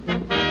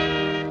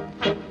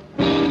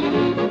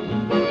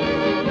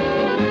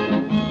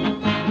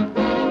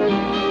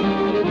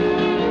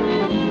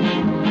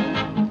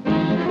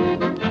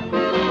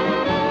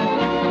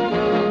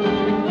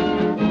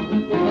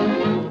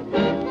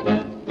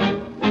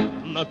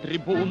На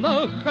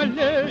трибунах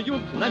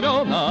аллеют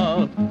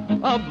знамена,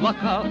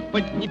 облака в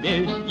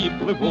поднебесье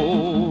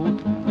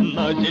плывут.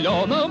 На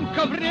зеленом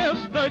ковре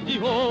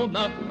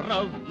стадиона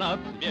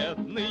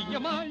разноцветные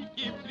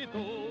майки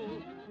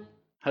цветут.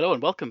 Hello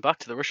and welcome back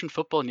to the Russian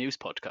Football News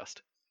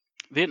Podcast.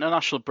 The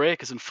international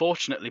break is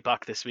unfortunately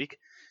back this week,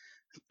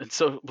 and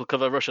so we'll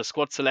cover Russia's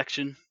squad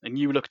selection, a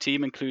new look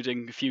team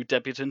including a few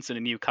debutants and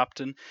a new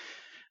captain,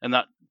 and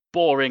that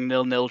boring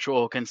 0-0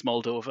 draw against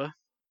Moldova.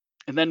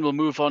 And then we'll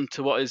move on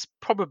to what is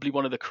probably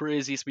one of the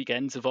craziest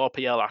weekends of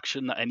RPL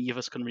action that any of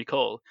us can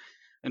recall,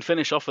 and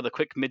finish off with a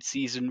quick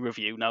mid-season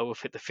review now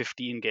we've hit the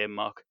 15-game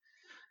mark.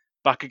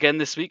 Back again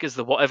this week is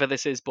the Whatever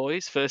This Is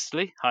boys.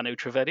 Firstly, Hannu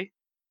Trivedi.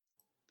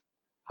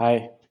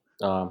 Hi,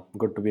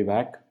 good to be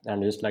back.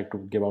 And I just like to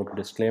give out a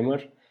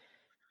disclaimer.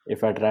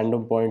 If at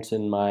random points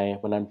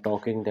when I'm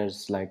talking,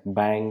 there's like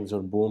bangs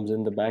or booms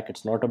in the back,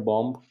 it's not a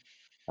bomb.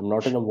 I'm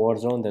not in a war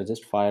zone. They're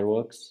just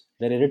fireworks.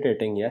 They're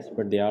irritating, yes,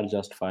 but they are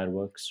just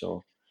fireworks.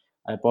 So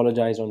I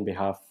apologize on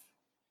behalf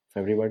of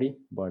everybody.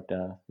 But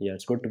yeah,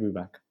 it's good to be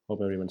back. Hope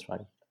everyone's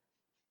fine.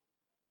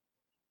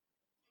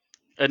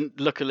 And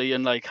luckily,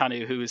 unlike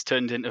Hannu, who has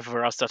turned into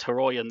Verastat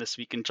Horoyan this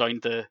week and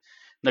joined the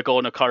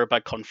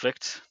Nagorno-Karabakh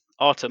conflict,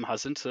 Artem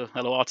hasn't. So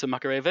hello, Artem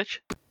Makarevich.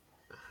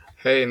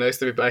 Hey, nice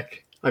to be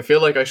back. I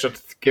feel like I should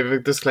give a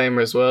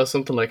disclaimer as well,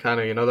 something like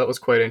Hannu, that was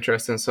quite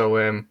interesting, so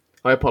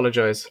I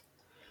apologise.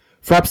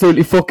 For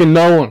absolutely fucking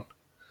no one.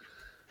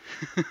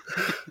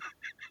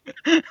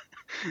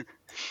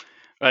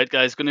 Right,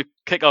 guys, going to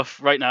kick off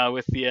right now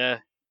with the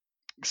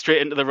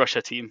straight into the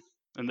Russia team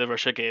and the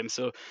Russia game.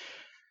 So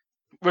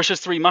Russia's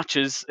three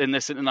matches in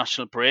this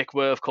international break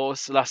were, of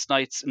course, last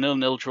night's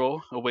 0-0 draw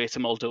away to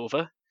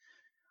Moldova,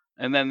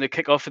 and then they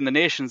kick off in the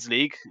Nations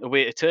League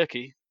away to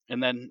Turkey,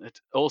 and then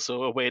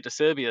also away to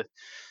Serbia.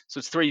 So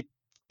it's three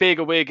big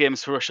away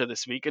games for Russia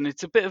this week, and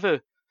it's a bit of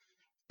a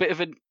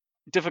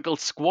difficult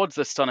squad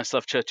that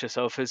Stanislav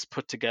Cherchesov has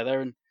put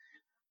together. And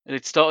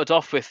it started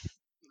off with,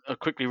 I'll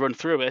quickly run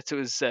through it. It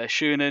was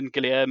Shunin,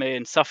 Guilherme,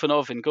 and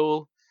Safonov in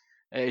goal.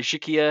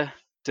 Zhikia,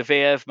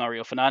 Deveev,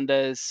 Mario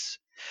Fernandez,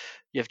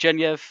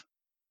 Yevgeniev,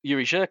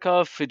 Yuri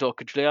Zhirkov, Fedor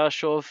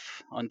Kudryashov,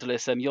 Andrei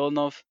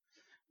Semyonov,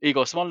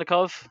 Igor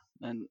Smolnikov,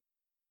 and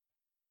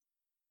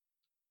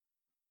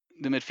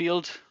the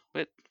midfield.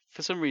 But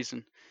for some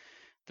reason,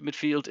 the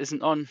midfield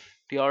isn't on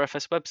the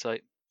RFS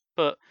website.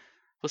 But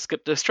we'll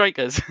skip the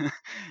strikers.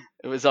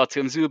 It was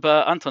Artyom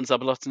Dzyuba, Anton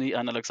Zabolotny,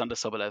 and Alexander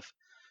Sobolev.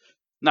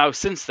 Now,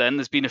 since then,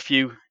 there's been a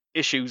few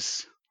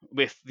issues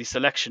with the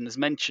selection, as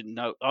mentioned.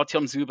 Now,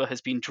 Artyom Dzyuba has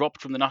been dropped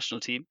from the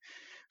national team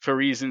for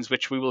reasons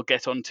which we will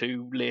get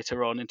onto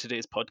later on in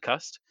today's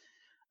podcast.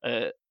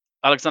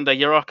 Alexander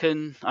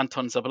Yarokin,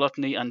 Anton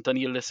Zabolotny, and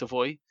Daniil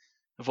Lisovoy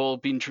have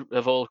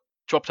all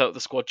dropped out of the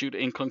squad due to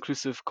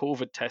inconclusive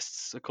COVID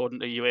tests,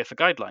 according to UEFA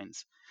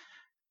guidelines.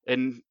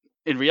 And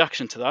in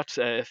reaction to that,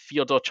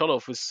 Fyodor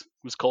Cholov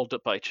was called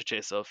up by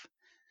Cherchesov.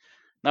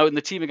 Now, in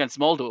the team against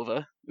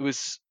Moldova, it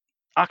was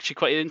actually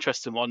quite an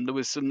interesting one. There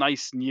was some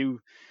nice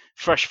new,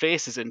 fresh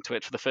faces into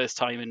it for the first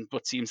time in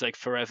what seems like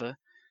forever,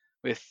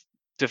 with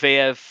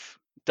Deveev,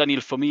 Daniil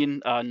Fomin,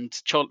 and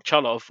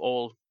Cholov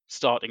all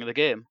starting the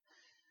game.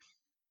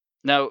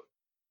 Now,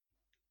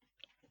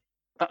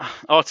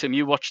 Artem,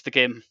 you watched the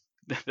game,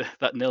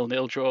 that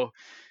 0-0 draw.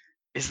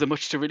 Is there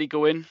much to really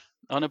go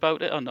on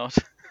about it or not?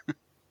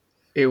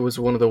 It was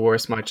one of the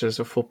worst matches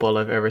of football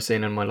I've ever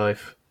seen in my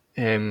life.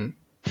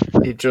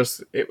 It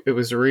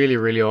was really,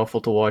 really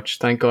awful to watch.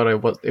 Thank God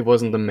it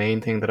wasn't the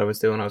main thing that I was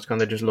doing. I was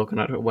kind of just looking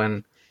at it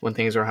when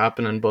things were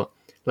happening. But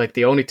like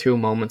the only two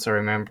moments I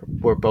remember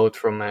were both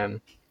from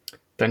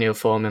Daniil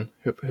Fomin,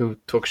 who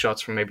took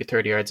shots from maybe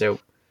 30 yards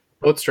out,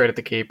 both straight at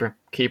the keeper.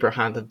 Keeper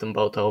handed them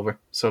both over.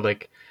 So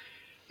like,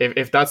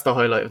 if that's the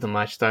highlight of the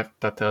match,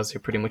 that tells you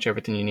pretty much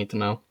everything you need to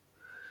know.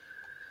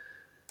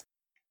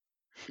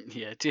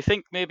 Yeah. Do you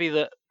think maybe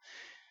that?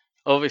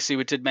 Obviously,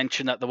 we did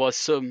mention that there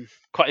was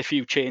quite a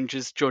few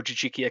changes. Georgi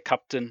Zhikia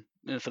captain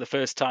for the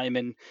first time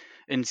in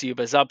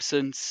Dzyuba's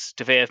absence.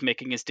 Deveev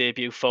making his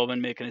debut. Fomin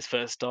making his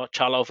first start.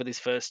 Chalov with his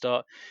first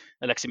start.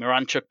 Alexei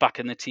Miranchuk back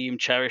in the team.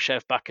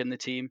 Cheryshev back in the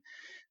team.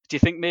 Do you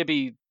think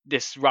maybe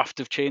this raft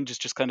of changes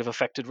just kind of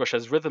affected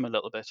Russia's rhythm a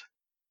little bit?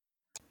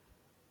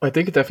 I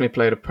think it definitely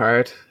played a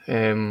part.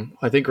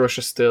 I think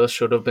Russia still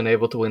should have been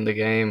able to win the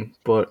game,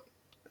 but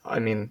I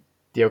mean,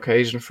 the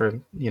occasion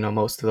for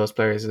most of those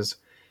players is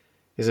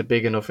a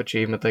big enough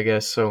achievement, I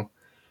guess. So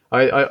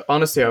I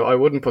honestly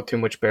wouldn't put too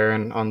much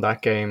bearing on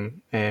that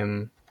game,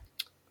 on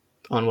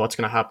what's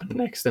going to happen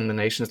next in the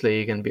Nations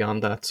League and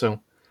beyond that. So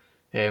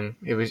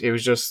it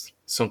was just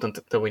something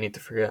that we need to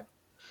forget.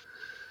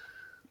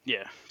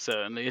 Yeah,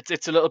 certainly.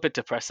 It's a little bit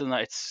depressing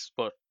that it's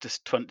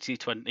just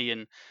 2020,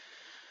 and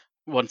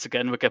once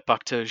again we get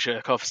back to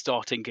Zhirkov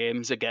starting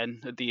games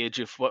again at the age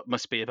of what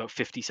must be about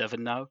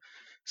 57 now.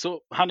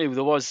 So Hannu,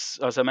 there was,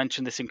 as I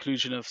mentioned, this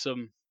inclusion of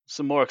some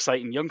more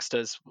exciting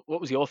youngsters.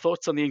 What was your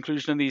thoughts on the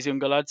inclusion of these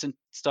younger lads in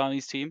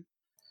Stani's team?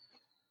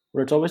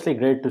 Well, it's obviously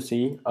great to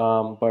see,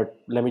 but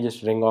let me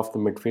just ring off the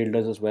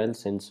midfielders as well,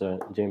 since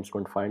James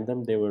couldn't find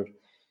them. They were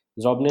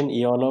Zobnin,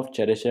 Ionov,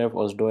 Cheryshev,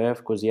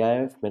 Ozdoev,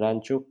 Kuzyaev,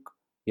 Miranchuk,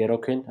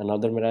 Yerokhin,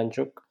 another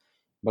Miranchuk,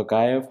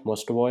 Bakayev,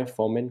 Mostovoy,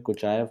 Fomin,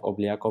 Kuchayev,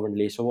 Obliakov, and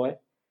Lisovoy.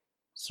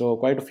 So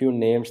quite a few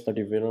names that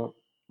have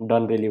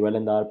done really well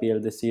in the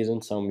RPL this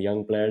season. Some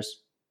young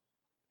players.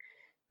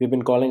 We've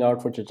been calling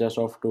out for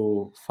Cherchesov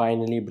to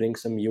finally bring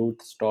some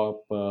youth,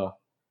 stop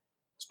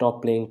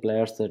playing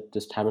players that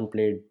just haven't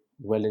played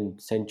well in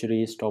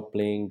centuries, stop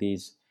playing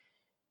these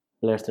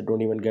players that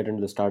don't even get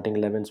into the starting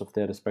 11s of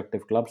their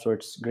respective clubs. So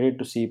it's great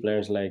to see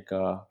players like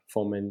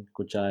Fomin,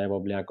 Kuchayev,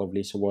 Obliakov,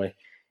 Lisovoy.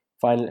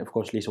 Finally, of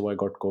course, Lisovoy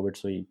got COVID,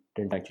 so he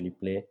didn't actually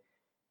play.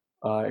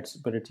 It's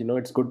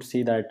good to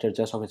see that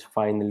Cherchesov is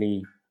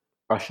finally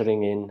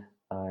ushering in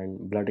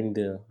and blooding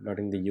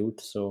the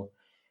youth. So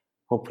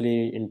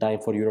hopefully, in time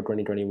for Euro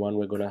 2021,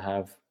 we're going to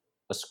have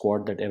a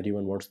squad that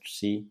everyone wants to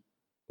see,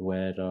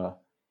 where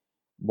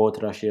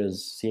both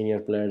Russia's senior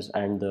players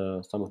and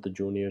some of the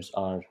juniors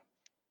are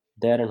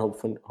there, and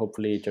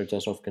hopefully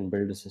Cherchesov can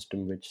build a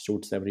system which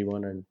suits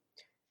everyone and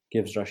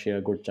gives Russia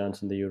a good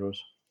chance in the Euros.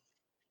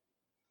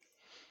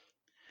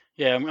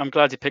 Yeah, I'm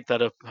glad you picked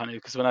that up, Hanu,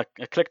 because when I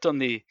clicked on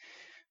the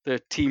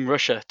Team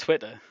Russia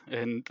Twitter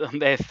and on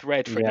their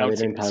thread for Yeah, they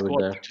announcing didn't the have it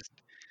squad,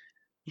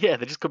 there.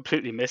 they just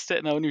completely missed it,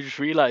 and I only just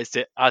realised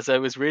it as I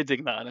was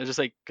reading that, and I was just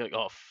like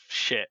oh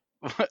shit,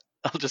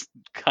 I'll just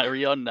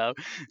carry on now.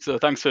 So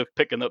thanks for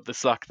picking up the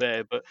slack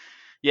there, but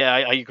yeah,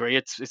 I agree.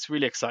 It's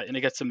really exciting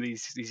to get some of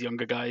these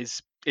younger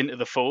guys into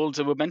the fold.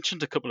 And were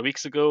mentioned a couple of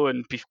weeks ago,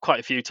 and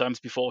quite a few times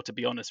before. To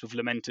be honest, we've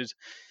lamented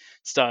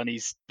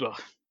Stani's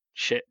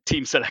shit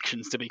team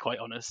selections. To be quite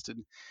honest,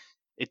 and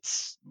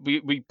it's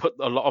we put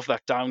a lot of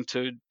that down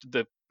to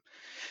the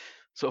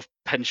sort of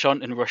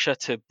penchant in Russia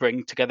to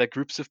bring together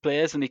groups of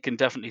players, and you can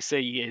definitely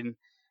see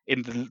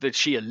in the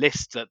sheer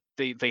list that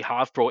they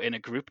have brought in a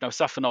group. Now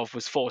Safanov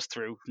was forced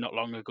through not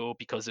long ago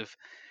because of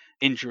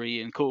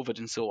injury and COVID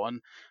and so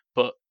on,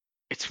 but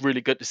it's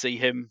really good to see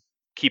him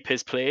keep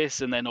his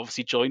place, and then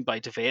obviously joined by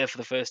Devere for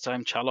the first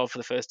time, Chalov for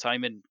the first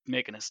time in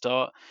making a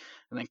start,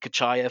 and then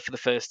Kachaya for the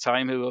first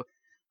time.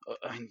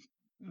 I mean,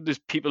 there's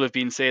people have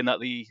been saying that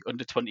the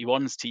under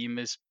 21s team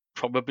is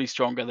probably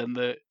stronger than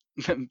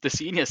the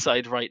senior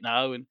side right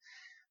now, and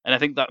I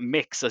think that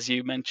mix, as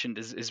you mentioned,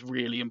 is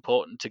really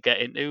important to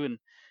get into. And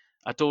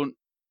I don't,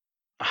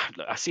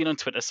 I've seen on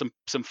Twitter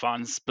some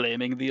fans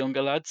blaming the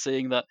younger lads,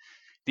 saying that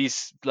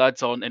these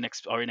lads are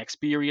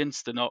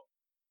inexperienced, they're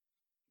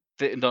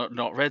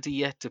not ready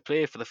yet to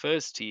play for the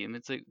first team.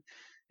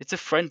 It's a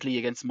friendly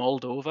against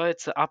Moldova.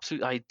 It's the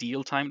absolute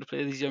ideal time to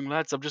play these young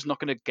lads. I'm just not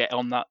going to get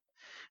on that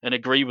and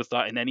agree with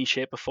that in any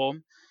shape or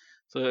form.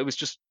 So it was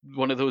just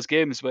one of those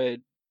games where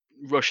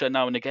Russia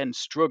now and again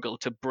struggle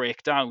to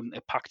break down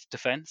a packed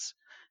defence,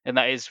 and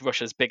that is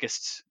Russia's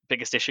biggest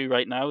issue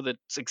right now.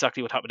 That's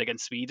exactly what happened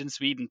against Sweden.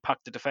 Sweden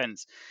packed the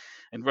defence,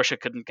 and Russia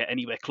couldn't get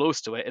anywhere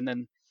close to it. And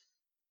then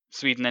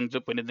Sweden ended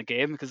up winning the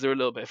game because they're a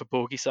little bit of a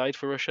bogey side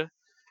for Russia.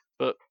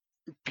 But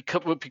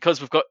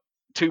because we've got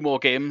two more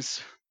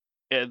games,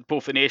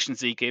 both the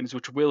Nations League games,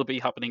 which will be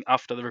happening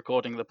after the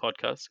recording of the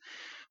podcast,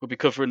 we'll be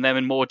covering them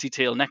in more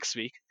detail next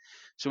week.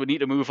 So we need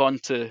to move on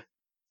to,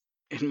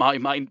 in my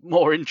mind,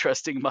 more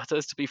interesting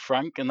matters, to be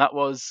frank, and that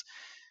was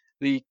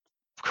the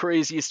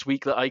craziest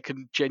week that I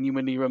can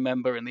genuinely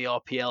remember in the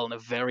RPL in a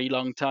very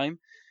long time.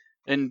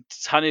 And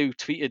Hanu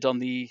tweeted on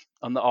the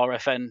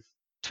RFN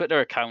Twitter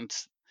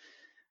account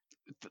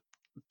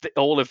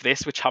all of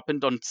this, which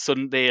happened on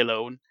Sunday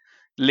alone,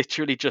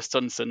 literally just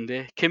on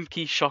Sunday.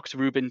 Kimki shocked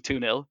Rubin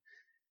 2-0.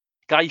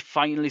 Guy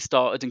finally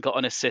started and got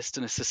an assist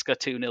in a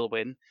CSKA 2-0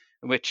 win,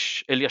 in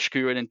which Ilya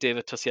Shkurin and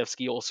David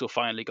Tosievsky also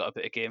finally got a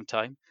bit of game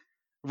time.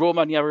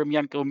 Roman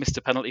Yaremyanko missed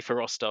a penalty for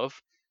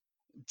Rostov.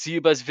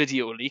 Dzyuba's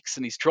video leaks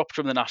and he's dropped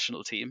from the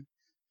national team.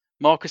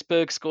 Marcus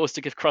Berg scores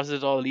to give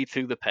Krasnodar a lead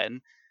through the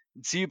pen.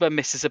 Dzyuba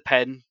misses a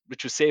pen,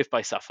 which was saved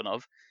by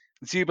Safanov.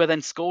 Dzyuba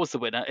then scores the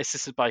winner,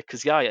 assisted by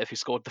Kuzyaev, who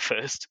scored the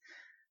first.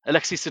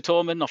 Alexei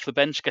Satormin off the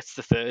bench gets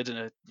the third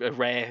in a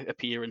rare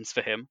appearance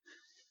for him.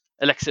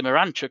 Alexei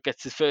Miranchuk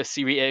gets his first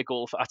Serie A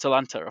goal for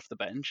Atalanta off the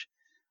bench.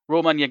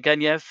 Roman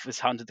Yevgenyev is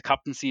handed the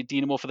captaincy at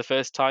Dinamo for the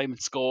first time and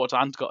scored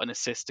and got an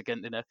assist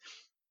again in a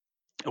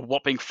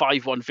whopping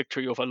 5-1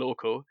 victory over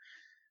Loco.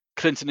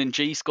 Clinton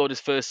Ng scored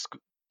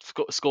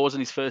scores in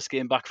his first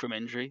game back from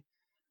injury.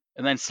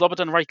 And then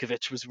Slobodan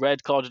Rajkovic was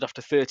red carded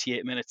after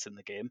 38 minutes in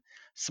the game.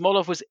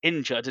 Smolov was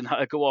injured and had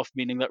to go off,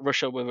 meaning that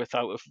Russia were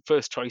without a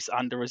first choice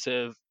and a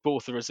reserve,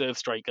 both the reserve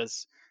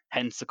strikers,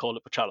 hence the call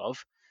up Pachalov.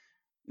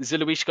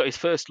 Ziluish got his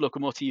first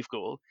Lokomotiv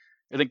goal,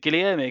 and then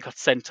Guilherme got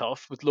sent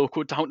off with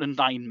Loco down to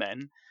 9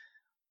 men,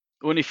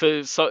 only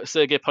for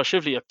Sergei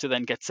Pashivliuk to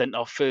then get sent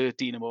off for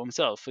Dinamo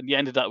himself, and he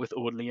ended that with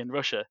only in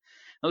Russia.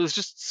 Now, there's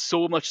just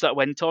so much that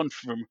went on,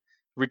 from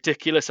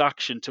ridiculous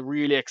action to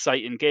really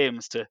exciting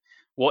games to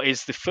what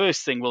is the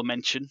first thing we'll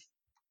mention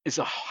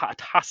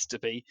it has to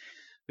be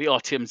the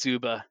Artyom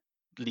Dzyuba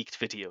leaked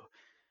video.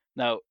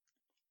 Now,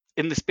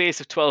 in the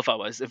space of 12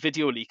 hours, a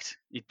video leaked.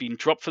 He'd been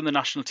dropped from the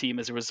national team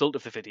as a result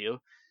of the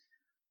video.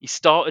 He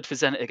started for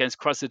Zenit against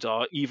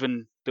Krasnodar,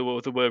 even though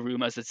there were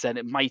rumours that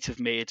Zenit might have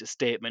made a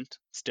statement,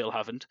 still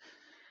haven't.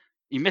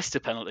 He missed a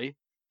penalty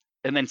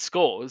and then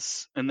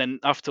scores, and then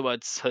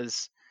afterwards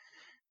has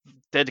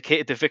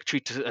dedicated the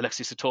victory to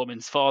Alexei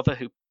Satomin's father,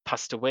 who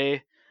passed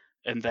away,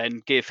 and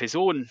then gave his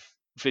own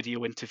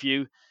video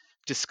interview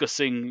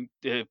discussing,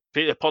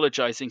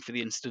 apologising for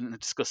the incident and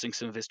discussing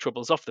some of his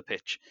troubles off the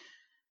pitch.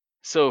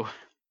 So,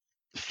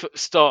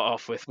 start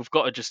off with, we've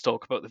got to just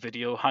talk about the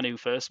video. Hanu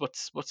first.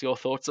 What's your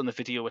thoughts on the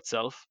video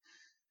itself?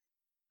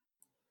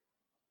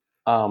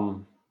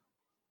 Um,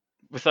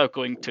 Without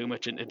going too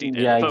much into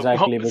detail yeah, about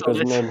exactly, what was on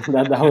because it.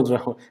 no, that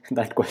was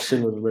that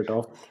question was a bit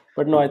off.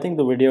 But no, I think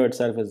the video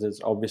itself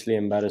is obviously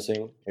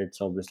embarrassing.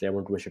 It's obviously, I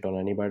won't wish it on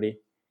anybody.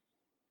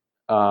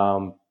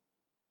 Um,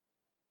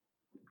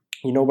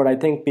 but I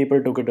think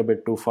people took it a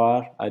bit too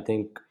far. I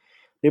think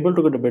people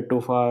took it a bit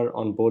too far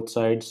on both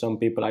sides. Some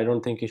people, I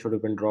don't think he should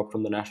have been dropped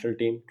from the national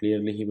team.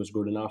 Clearly, he was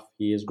good enough.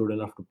 He is good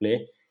enough to play.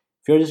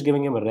 If you're just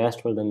giving him a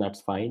rest, well, then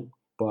that's fine.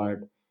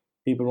 But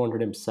people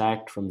wanted him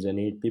sacked from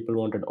Zenit. People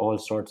wanted all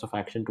sorts of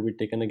action to be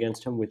taken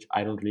against him, which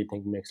I don't really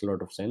think makes a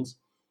lot of sense.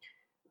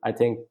 I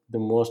think the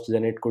most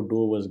Zenit could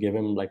do was give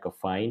him like a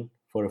fine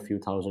for a few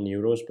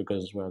 €1,000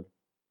 because, well,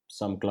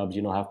 some clubs,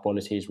 have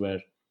policies where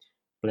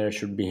players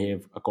should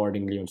behave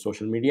accordingly on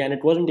social media, and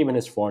it wasn't even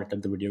his fault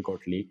that the video got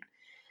leaked.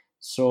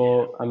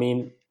 So, I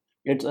mean,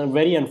 it's a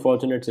very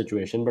unfortunate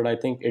situation, but I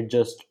think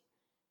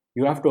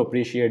you have to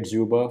appreciate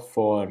Zuba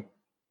for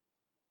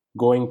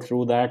going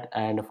through that.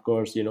 And of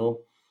course,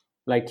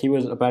 like he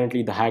was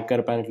apparently, the hacker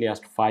apparently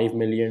asked $5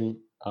 million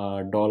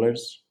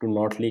dollars to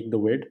not leak the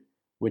vid,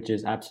 which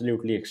is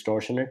absolutely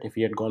extortionate. If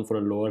he had gone for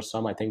a lower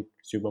sum, I think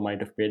Zuba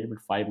might have paid it, but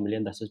 5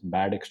 million, that's just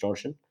bad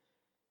extortion.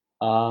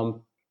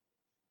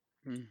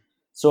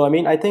 So, I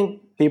mean, I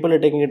think people are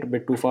taking it a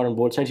bit too far on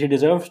both sides. He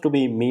deserves to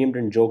be memed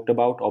and joked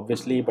about,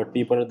 obviously, but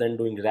people are then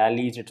doing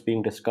rallies. It's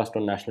being discussed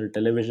on national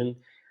television.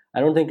 I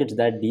don't think it's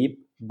that deep,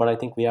 but I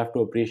think we have to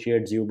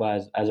appreciate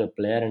Zuba as a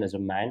player and as a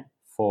man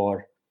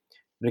for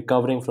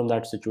recovering from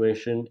that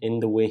situation in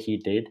the way he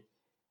did.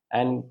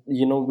 And,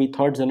 we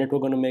thought Zenit were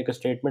going to make a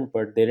statement,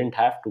 but they didn't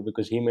have to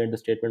because he made the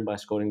statement by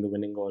scoring the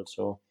winning goal.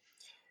 So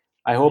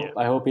I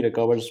hope he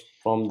recovers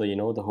from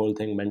the whole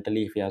thing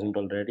mentally if he hasn't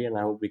already, and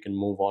I hope we can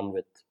move on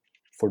with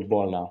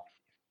football now.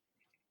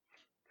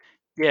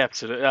 Yeah,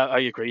 absolutely. I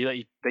agree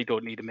that they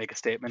don't need to make a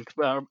statement.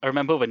 Well, I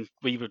remember when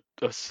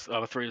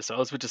our three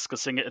ourselves were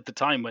discussing it at the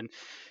time when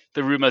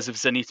the rumours of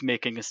Zenit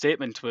making a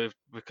statement were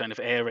kind of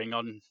airing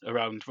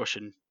around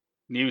Russian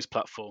news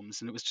platforms,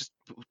 and it was just,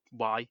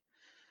 why?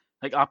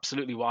 Like,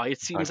 absolutely why?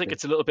 It seems like Exactly.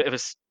 it's a little bit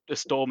of a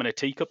storm in a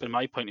teacup, in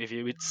my point of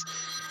view. It's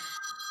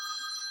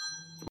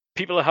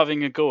people are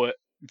having a go at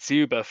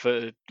Zuba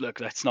for,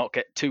 look, let's not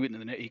get too into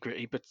the nitty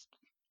gritty, but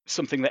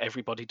something that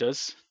everybody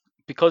does.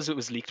 Because it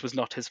was leaked was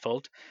not his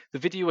fault. The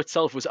video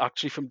itself was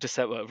actually from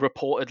December,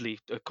 reportedly,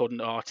 according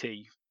to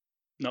RT,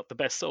 not the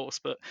best source,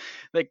 but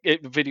the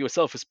video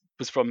itself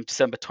was from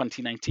December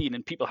 2019,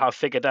 and people have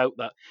figured out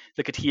that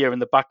they could hear in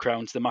the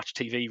background the Match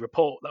TV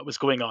report that was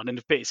going on, and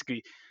have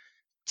basically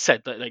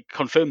said that, like,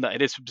 confirmed that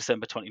it is from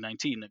December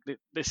 2019. Like,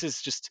 this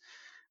is just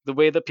the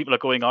way that people are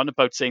going on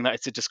about saying that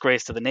it's a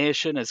disgrace to the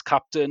nation as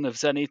captain of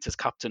Zenit, as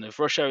captain of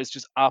Russia, is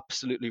just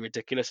absolutely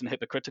ridiculous and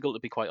hypocritical, to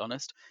be quite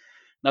honest.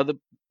 Now,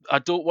 I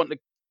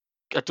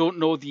don't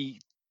know the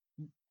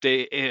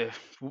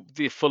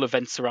full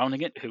events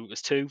surrounding it. Who it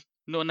was to?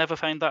 No, never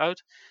found that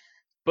out.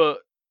 But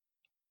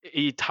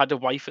he'd had a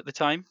wife at the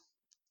time.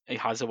 He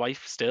has a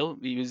wife still.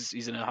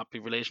 He's in a happy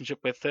relationship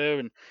with her,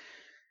 and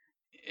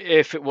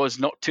if it was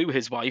not to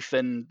his wife,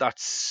 then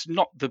that's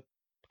not the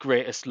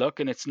greatest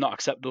look, and it's not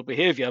acceptable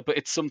behaviour. But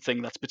it's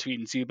something that's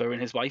between Zuba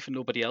and his wife, and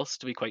nobody else,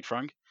 to be quite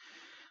frank.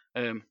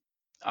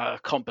 I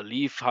can't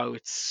believe how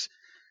it's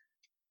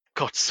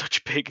got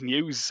such big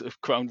news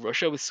of Crown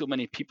Russia with so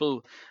many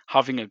people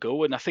having a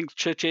go. And I think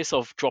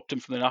Cherchesov dropped him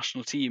from the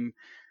national team.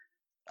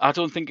 I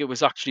don't think it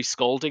was actually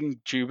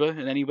scalding Juba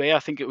in any way. I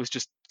think it was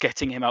just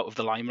getting him out of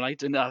the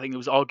limelight, and I think it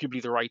was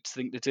arguably the right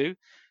thing to do.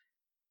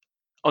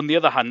 On the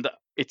other hand,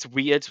 it's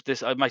weird.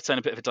 I might sound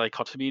a bit of a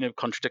dichotomy and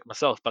contradict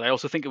myself, but I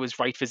also think it was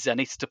right for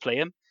Zenit to play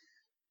him,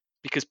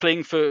 because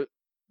playing for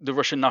the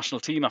Russian national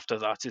team after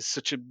that is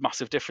such a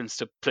massive difference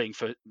to playing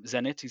for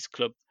Zenit, his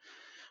club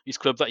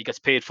that he gets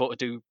paid for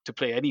to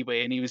play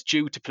anyway, and he was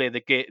due to play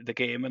the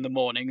game in the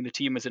morning, and the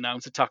team was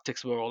announced, the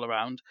tactics were all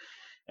around,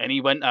 and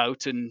he went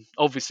out, and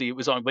obviously it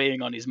was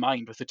weighing on his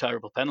mind with the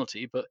terrible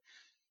penalty, but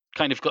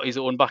kind of got his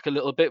own back a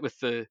little bit with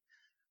the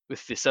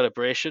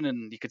celebration,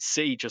 and you could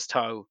see just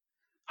how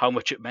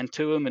much it meant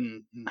to him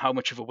and how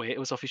much of a weight it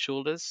was off his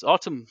shoulders.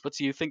 Autumn, what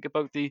do you think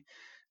about the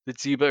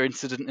Zuba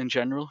incident in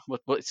general?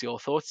 What's your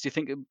thoughts? Do you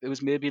think it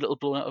was maybe a little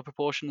blown out of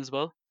proportion as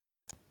well?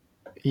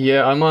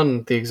 Yeah, I'm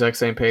on the exact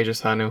same page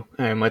as Hanu.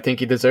 I think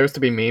he deserves to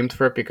be memed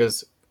for it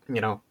because,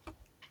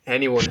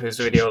 anyone whose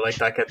video like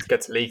that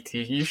gets leaked,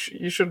 you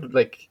should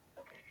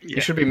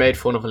you should be made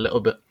fun of a little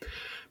bit.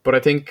 But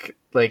I think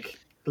like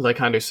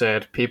Hanu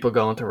said, people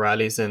going to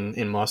rallies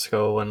in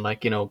Moscow and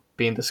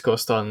being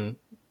discussed on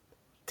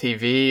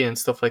TV and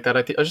stuff like that.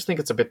 I just think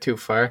it's a bit too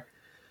far.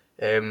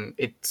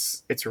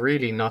 It's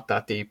really not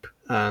that deep,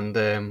 and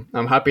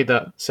I'm happy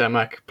that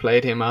Semak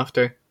played him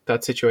after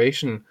that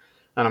situation,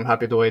 and I'm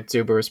happy the way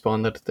Zuba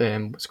responded,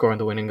 scoring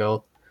the winning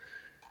goal.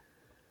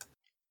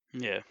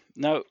 Yeah.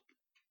 Now,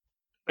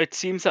 it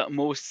seems that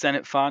most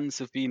Zenit fans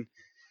have been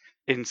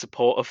in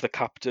support of the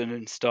captain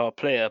and star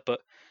player,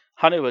 but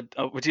Hannah,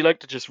 would you like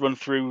to just run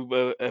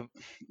through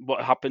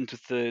what happened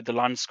with the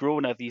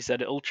Landskrona, the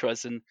Zenit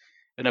Ultras, and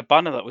a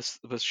banner that was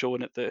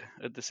shown at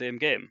the same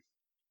game?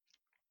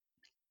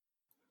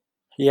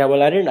 Yeah,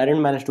 well, I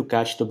didn't manage to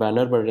catch the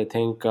banner, but I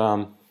think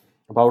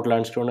about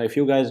Landskrona.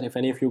 If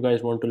any of you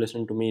guys want to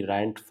listen to me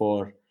rant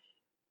for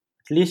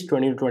at least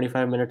 20 to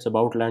 25 minutes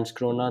about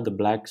Landskrona,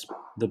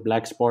 the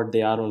black spot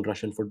they are on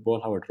Russian football,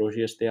 how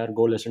atrocious they are,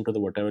 go listen to the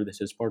Whatever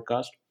This Is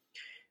podcast.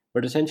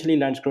 But essentially,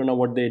 Landskrona,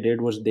 what they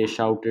did was they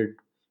shouted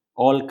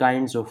all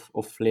kinds of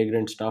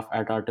flagrant stuff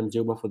at Artem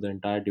Zuba for the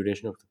entire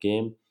duration of the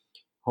game,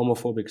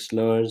 homophobic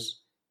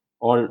slurs,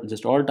 all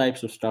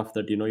types of stuff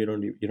that you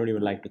don't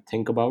even like to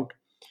think about.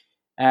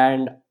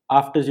 And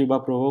after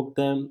Zuba provoked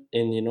them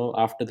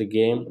after the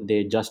game,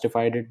 they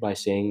justified it by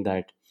saying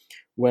that,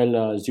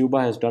 well,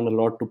 Zuba has done a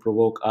lot to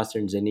provoke us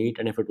and Zenit,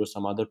 and if it was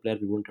some other player,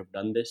 we wouldn't have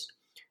done this,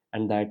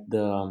 and that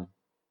the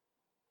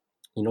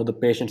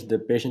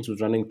patience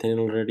was running thin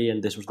already,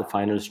 and this was the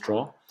final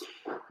straw.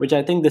 Which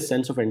I think this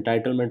sense of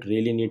entitlement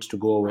really needs to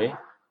go away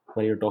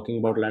when you're talking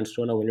about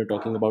Landstone or when you're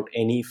talking about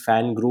any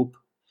fan group.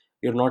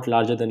 You're not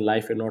larger than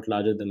life. You're not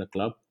larger than a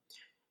club.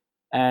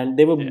 And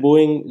they were Yeah.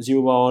 booing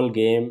Zuba all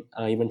game.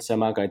 Even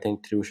Semak, I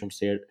think, threw some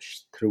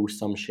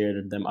shade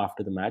at them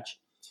after the match.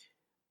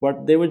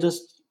 But they were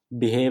just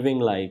behaving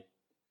like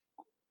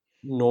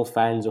no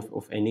fans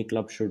of any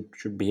club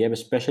should behave,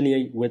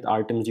 especially with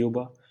Artem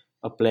Zuba,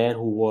 a player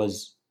who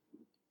was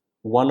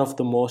one of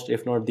the most,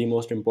 if not the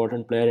most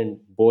important player in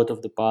both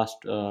of the past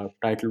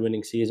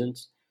title-winning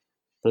seasons.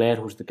 Player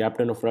who's the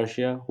captain of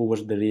Russia, who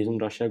was the reason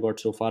Russia got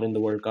so far in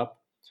the World Cup,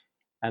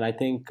 and I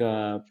think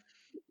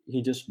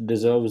he just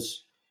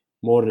deserves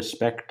more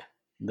respect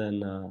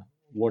than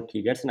what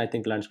he gets. And I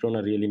think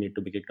Landskrona really need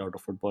to be kicked out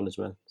of football as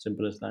well.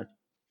 Simple as that.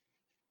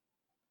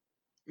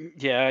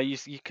 Yeah,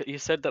 you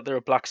said that they're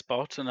a black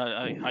spot, and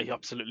I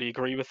absolutely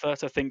agree with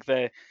that. I think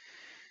the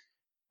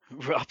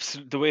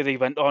way they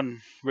went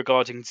on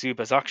regarding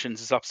Zuba's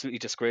actions is absolutely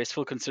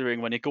disgraceful,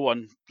 considering when you go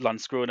on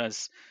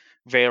Landskrona's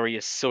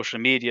various social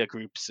media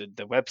groups and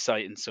their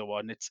website and so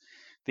on,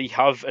 they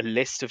have a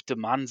list of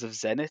demands of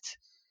Zenit,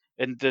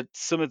 and that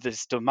some of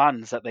these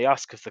demands that they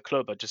ask of the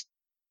club are just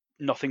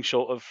nothing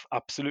short of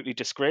absolutely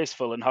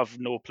disgraceful and have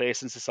no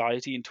place in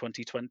society in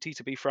 2020,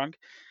 to be frank.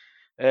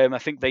 I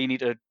think they need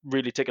to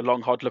really take a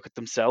long, hard look at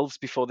themselves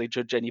before they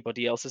judge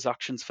anybody else's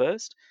actions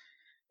first.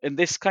 And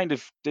this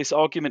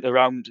argument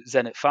around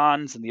Zenit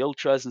fans and the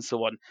ultras and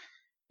so on,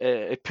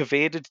 it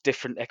pervaded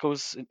different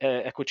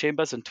echo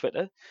chambers on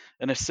Twitter,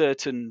 and a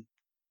certain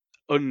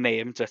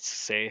unnamed, let's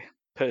say,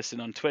 person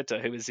on Twitter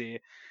who is a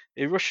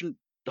Russian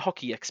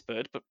hockey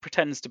expert but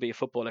pretends to be a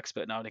football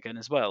expert now and again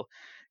as well,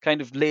 kind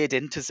of laid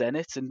into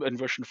Zenit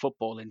and Russian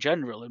football in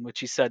general, in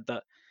which he said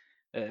that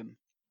um,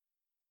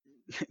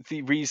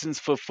 the reasons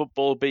for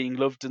football being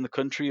loved in the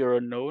country are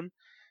unknown.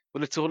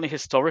 Well, it's only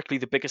historically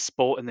the biggest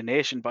sport in the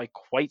nation by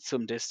quite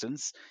some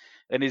distance,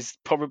 and is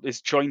probably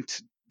is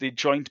joint the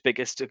joint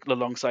biggest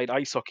alongside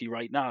ice hockey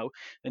right now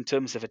in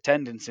terms of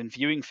attendance and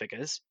viewing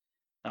figures.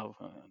 Now,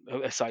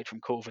 aside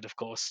from COVID, of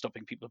course,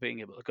 stopping people being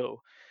able to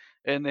go.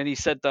 And then he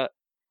said that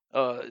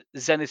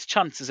Zenit's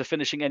chances of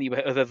finishing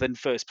anywhere other than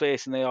first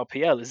place in the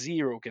RPL is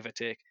zero, give or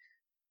take,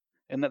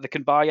 and that they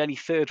can buy any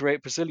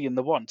third-rate Brazilian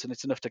they want, and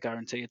it's enough to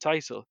guarantee a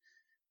title.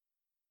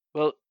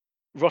 Well,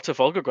 Rota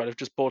Volgograd have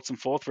just bought some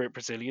fourth-rate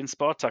Brazilians.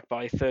 Spartak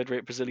buy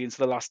third-rate Brazilians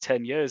for the last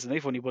 10 years, and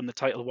they've only won the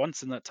title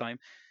once in that time.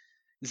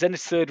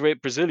 Zenit's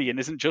third-rate Brazilian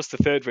isn't just a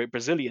third-rate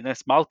Brazilian,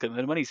 that's Malcolm.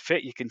 And when he's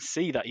fit, you can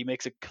see that he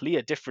makes a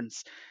clear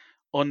difference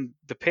on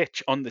the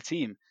pitch, on the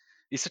team.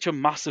 He's such a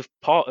massive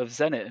part of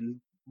Zenit,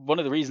 and one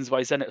of the reasons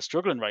why Zenit are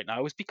struggling right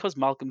now is because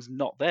Malcolm's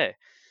not there.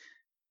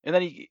 And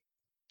then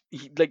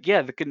they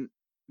can...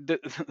 The,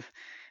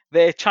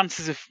 their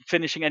chances of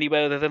finishing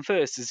anywhere other than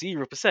first is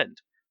 0%.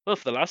 Well,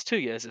 for the last 2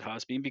 years it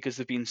has been because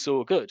they've been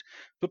so good.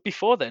 But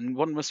before then,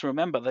 one must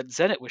remember that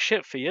Zenit was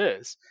shit for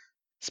years.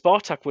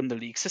 Spartak won the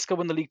league, Cisco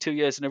won the league 2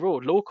 years in a row,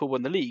 Loco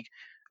won the league,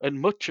 and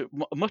much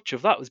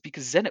of that was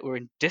because Zenit were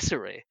in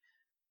disarray.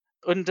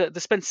 And they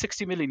spent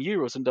 60 million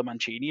euros under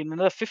Mancini and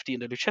another 50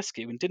 under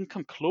Lucescu and didn't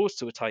come close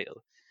to a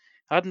title.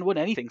 Hadn't won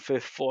anything for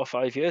 4 or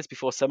 5 years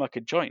before Semak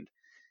had joined.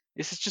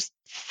 This is just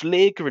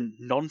flagrant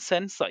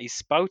nonsense that he's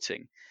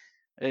spouting.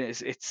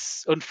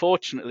 It's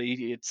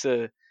unfortunately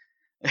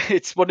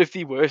it's one of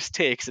the worst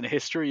takes in the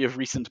history of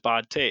recent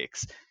bad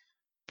takes,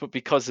 but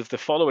because of the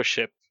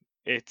followership,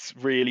 it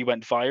really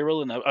went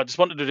viral, and I just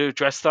wanted to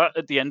address that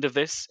at the end of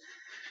this.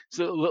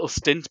 So a little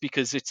stint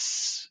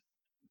because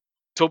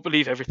don't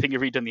believe everything you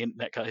read on the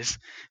internet, guys.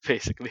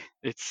 Basically,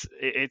 it's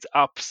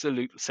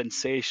absolute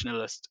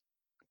sensationalist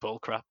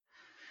bullcrap.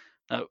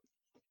 Now,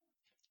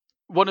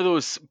 one of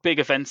those big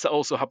events that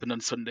also happened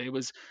on Sunday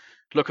was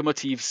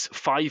Lokomotiv's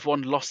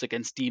 5-1 loss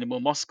against Dynamo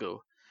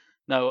Moscow.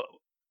 Now,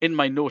 in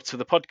my notes for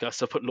the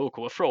podcast, I put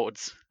Loco are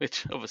frauds,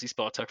 which obviously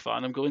Spartak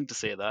fan, I'm going to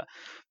say that.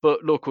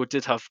 But Loco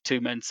did have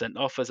 2 men sent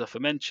off, as I've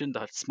mentioned. They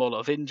had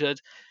Smolov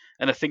injured.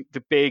 And I think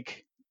the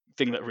big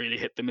thing that really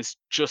hit them is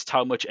just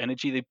how much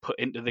energy they put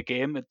into the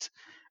game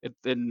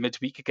in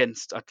midweek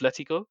against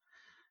Atletico.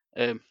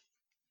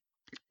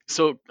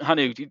 So,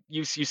 Hanu,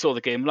 you saw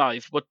the game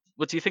live. What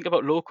do you think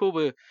about Loco?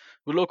 Were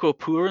Loco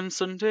poor on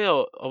Sunday,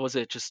 or was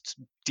it just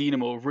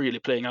Dynamo really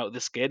playing out of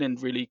the skin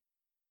and really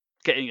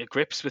getting a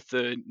grips with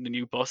the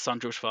new boss,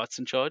 Sandro Schwarz,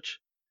 in charge?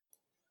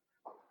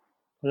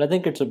 Well, I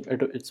think it's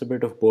a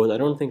bit of both. I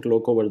don't think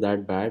Loco were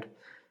that bad.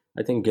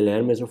 I think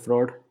Guilherme is a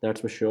fraud,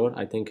 that's for sure.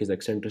 I think his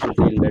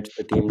eccentricity lets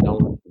the team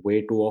down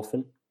way too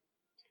often.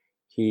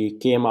 He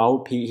came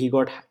out. He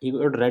got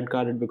red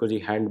carded because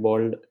he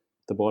handballed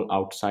the ball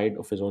outside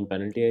of his own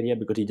penalty area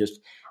because he just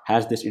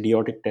has this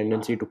idiotic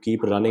tendency to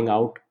keep running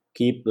out.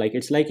 Keep like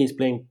it's like he's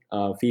playing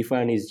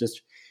FIFA and he's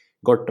just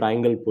got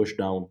triangle pushed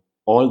down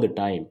all the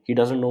time. He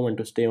doesn't know when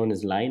to stay on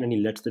his line and he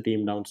lets the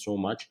team down so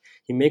much.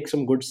 He makes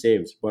some good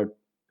saves, but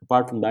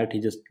apart from that, he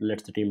just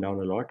lets the team down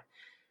a lot.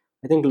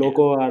 I think Yeah,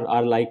 Loco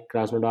are like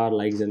Krasnodar,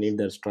 like Zenit.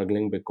 They're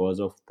struggling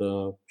because of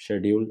the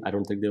schedule. I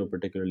don't think they were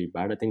particularly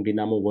bad. I think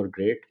Dinamo were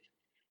great.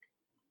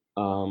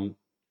 Um,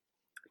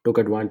 Took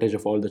advantage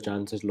of all the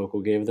chances Loco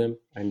gave them,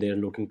 and they're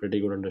looking pretty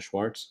good under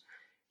Schwartz.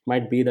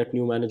 Might be that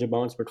new manager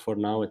bounce, but for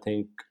now, I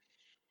think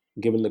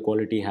given the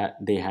quality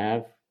they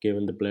have,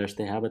 given the players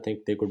they have, I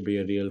think they could be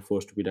a real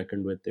force to be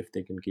reckoned with if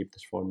they can keep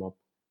this form up.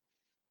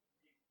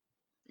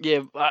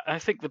 yeah. I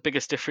think the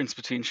biggest difference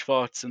between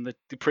Schwartz and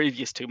the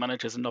previous 2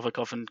 managers,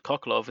 Novikov and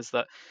Koklov, is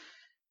that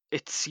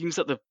it seems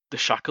that the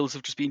shackles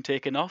have just been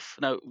taken off.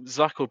 Now,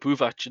 Zelko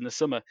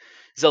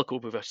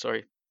Buvac,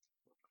 sorry,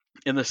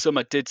 in the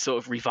summer did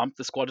sort of revamp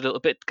the squad a little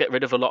bit, get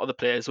rid of a lot of the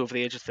players over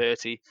the age of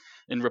 30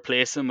 and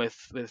replace them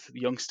with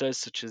youngsters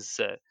such as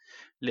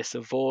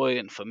Lissavoy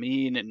and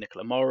Famine and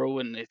Nicola Morrow,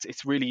 and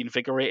it's really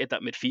invigorated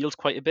that midfield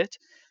quite a bit.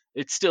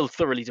 It's still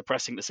thoroughly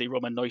depressing to see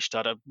Roman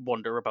Neustadt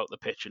wander about the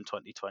pitch in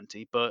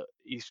 2020, but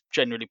he's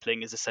generally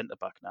playing as a centre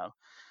back now.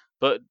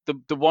 But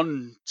the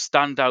one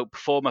standout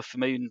performer for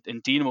me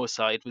in Dynamo's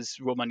side was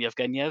Roman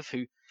Yevgeniev,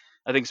 who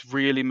I think is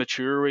really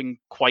maturing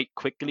quite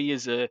quickly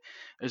as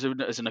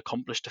an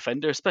accomplished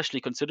defender, especially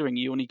considering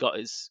he only got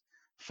his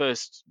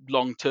first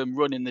long term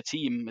run in the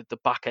team at the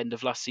back end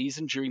of last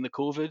season during the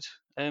COVID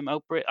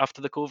outbreak,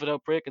 after the COVID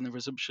outbreak and the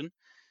resumption.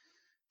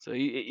 So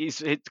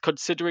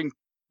considering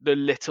the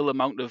little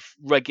amount of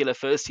regular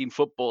first team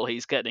football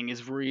he's getting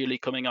is really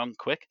coming on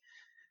quick.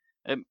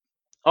 Um,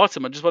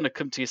 Artem, I just want to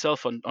come to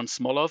yourself on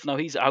Smolov. Now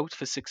he's out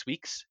for 6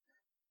 weeks.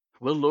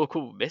 Will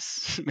Loco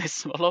miss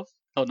miss Smolov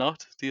or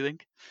not? Do you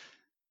think?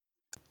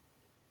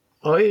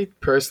 I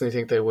personally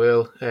think they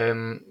will.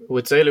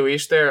 With Zé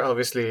Luis there,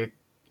 obviously,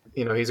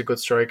 he's a good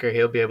striker.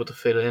 He'll be able to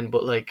fit in.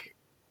 But like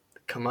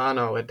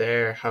Kamano,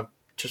 Adair have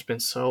just been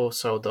so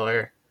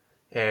dire.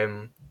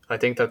 I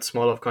think that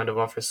Smolov kind of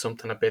offers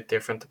something a bit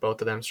different to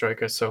both of them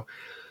strikers. So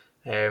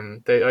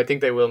I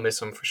think they will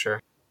miss him for sure.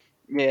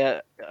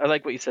 Yeah, I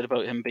like what you said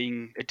about him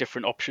being a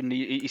different option.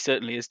 He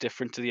certainly is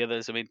different to the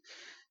others. I mean,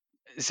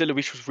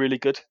 Zilovic was really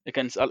good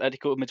against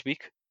Atletico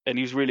midweek, and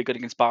he was really good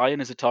against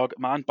Bayern as a target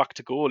man. Back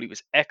to goal, he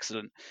was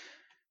excellent.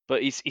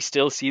 But he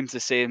still seems the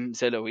same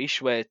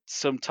Zilovic, where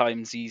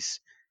sometimes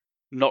he's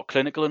not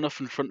clinical enough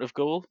in front of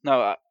goal.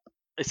 Now,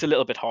 it's a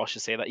little bit harsh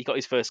to say that. He got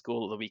his first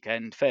goal of the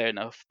weekend, fair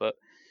enough, but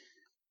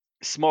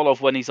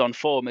Smolov, when he's on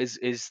form,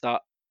 is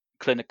that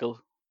clinical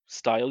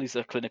style. He's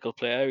a clinical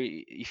player.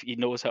 He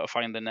knows how to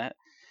find the net.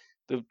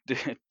 The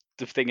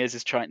the thing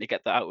is trying to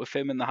get that out of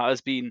him, and there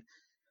has been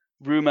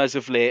rumours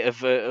of late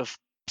of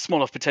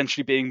Smolov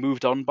potentially being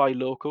moved on by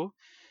Loco.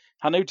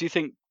 Hanno, do you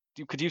think?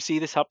 Could you see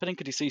this happening?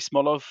 Could you see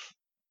Smolov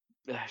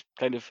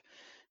kind of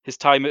his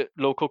time at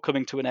Loco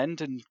coming to an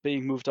end and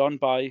being moved on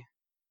by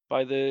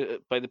the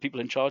people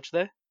in charge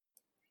there?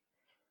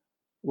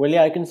 Well,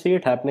 yeah, I can see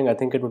it happening. I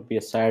think it would be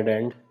a sad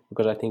end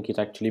because I think he's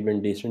actually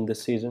been decent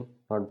this season,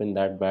 not been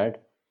that bad.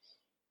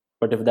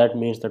 But if that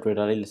means that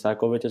Vitali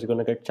Lisakovic is going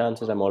to get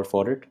chances, I'm all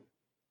for it.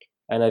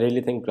 And I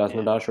really think Yeah.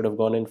 Krasnodar should have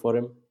gone in for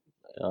him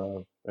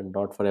and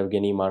not for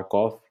Evgeny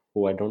Markov,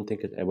 who I don't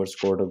think has ever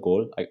scored a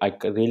goal. I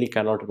really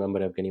cannot remember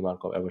Evgeny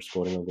Markov ever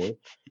scoring a goal.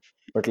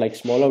 But like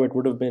Smolov, it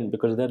would have been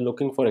because they're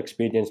looking for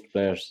experienced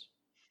players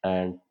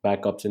and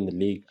backups in the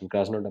league. And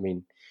Krasnodar, I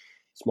mean,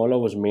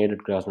 Smolov was made at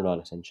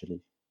Krasnodar essentially.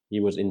 He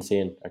was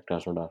insane at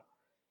Krasnodar.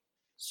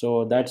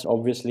 So Yeah. that's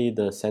obviously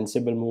the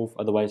sensible move.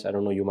 Otherwise, I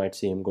don't know, you might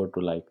see him go to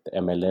like the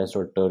MLS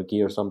or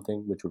Turkey or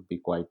something, which would be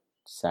quite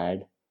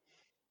sad.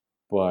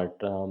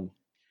 But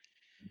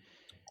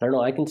I don't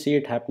know. I can see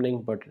it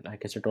happening, but I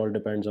guess it all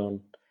depends on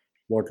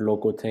what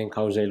Loco think,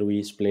 how Zé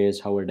Luis plays,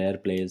 how Adair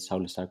plays, how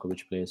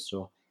Lisakovic plays.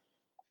 So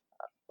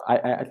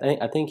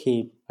I think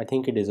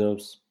he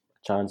deserves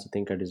a chance. I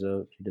think he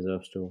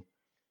deserves to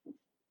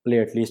play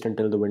at least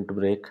until the winter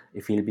break.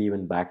 If he'll be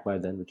even back by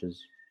then, which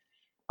is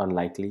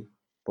unlikely,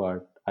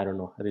 but I don't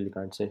know. I really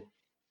can't say.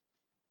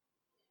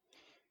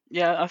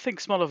 Yeah, I think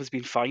Smolov has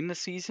been fine this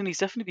season. He's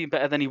definitely been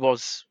better than he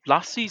was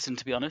last season,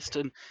 to be honest.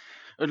 And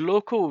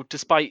Loco,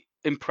 despite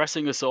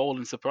impressing us all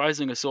and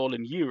surprising us all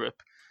in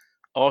Europe,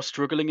 are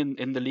struggling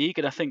in the league.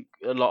 And I think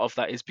a lot of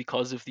that is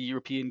because of the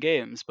European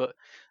games. But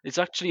it's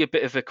actually a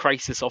bit of a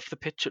crisis off the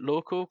pitch at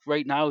Loco.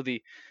 Right now,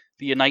 the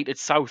United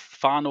South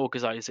fan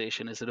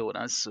organisation, as it known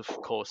as, of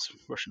course,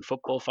 Russian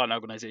football fan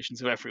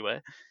organisations are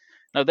everywhere.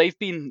 Now, they've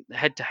been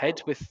head to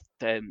head with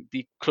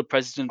the club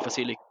president,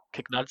 Vasily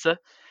Kiknadze,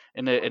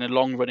 in a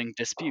long running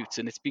dispute,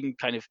 and it's been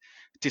kind of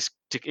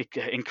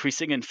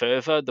increasing in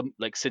fervor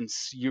like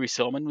since Yuri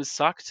Soman was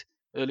sacked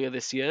earlier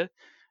this year.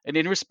 And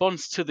in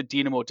response to the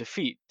Dinamo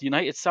defeat, the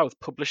United South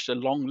published a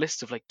long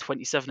list of like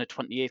 27 or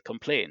 28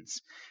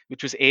 complaints,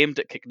 which was aimed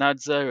at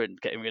Kiknadze and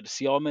getting rid of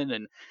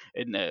Sioman,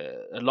 and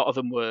a lot of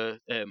them were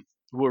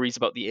worries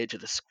about the age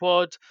of the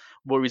squad,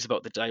 worries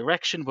about the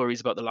direction,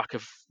 worries about the lack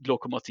of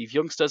locomotive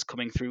youngsters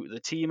coming through the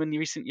team in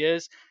recent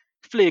years,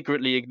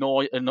 flagrantly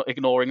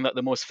ignoring that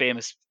the most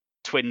famous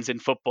twins in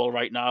football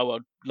right now are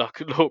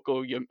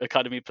local young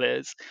academy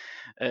players.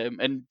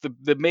 And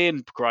the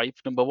main gripe,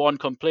 number one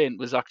complaint,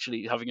 was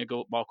actually having a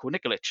go at Marko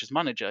Nikolic as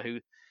manager, who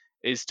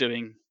is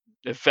doing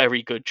a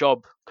very good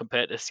job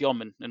compared to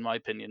Siomen, in my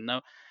opinion.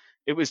 Now,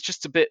 it was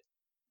just a bit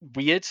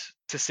weird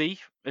to see,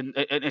 and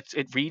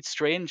it reads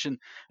strange, and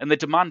they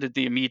demanded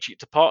the immediate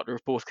departure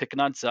of both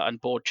Kiknadze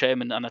and board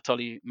chairman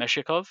Anatoly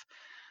Meshikov,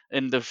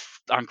 and the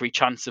angry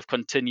chants have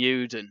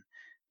continued, and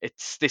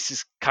this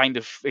is kind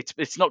of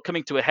it's not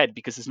coming to a head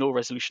because there's no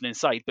resolution in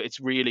sight, but it's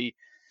really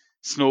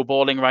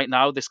snowballing right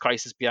now, this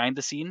crisis behind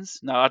the scenes.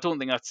 Now, I don't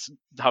think that's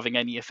having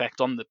any effect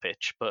on the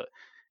pitch, but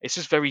it's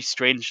just very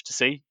strange to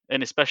see,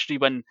 and especially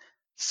when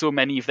so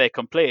many of their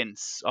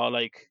complaints are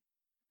like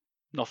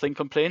nothing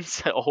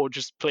complaints or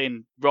just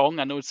plain wrong.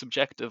 I know it's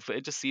subjective, but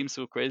it just seems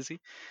so crazy.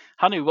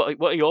 Hanu, what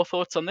are your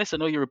thoughts on this? I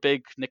know you're a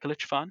big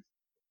Nikolic fan.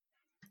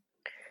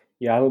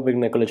 Yeah, I'm a big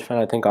Nikolic fan.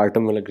 I think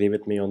Artem will agree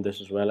with me on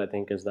this as well. I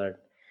think is that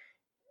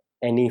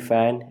any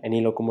fan, any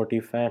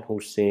Lokomotiv fan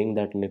who's saying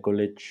that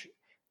Nikolic,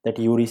 that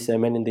Yuri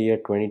Semen in the year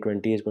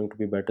 2020 is going to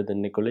be better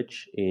than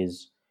Nikolic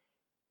is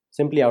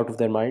simply out of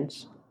their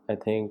minds. I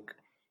think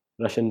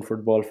Russian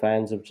football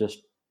fans have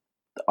just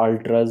the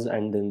ultras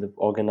and then the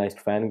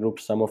organized fan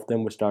groups, some of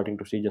them we're starting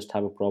to see just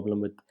have a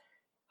problem with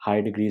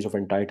high degrees of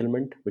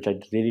entitlement, which I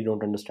really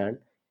don't understand.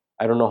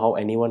 I don't know how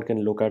anyone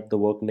can look at the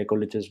work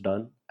Nikolic has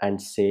done and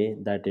say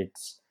that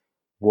it's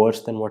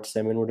worse than what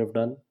Semin would have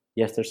done.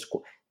 Yes, that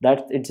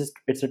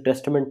it's a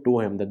testament to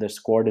him that their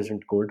squad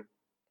isn't good,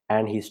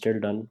 and he's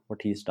still done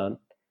what he's done.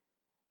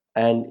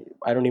 And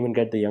I don't even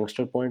get the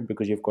youngster point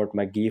because you've got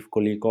McGeef,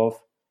 Kolikov.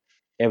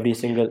 Every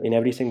single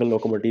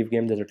Lokomotiv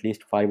game, there's at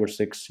least 5 or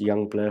 6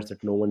 young players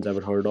that no one's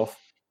ever heard of.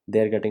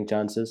 They're getting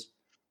chances.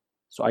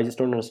 So I just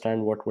don't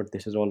understand what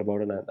this is all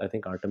about, and I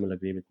think Artem will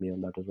agree with me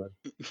on that as well.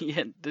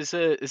 Yeah, there's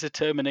a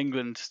term in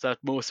England that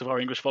most of our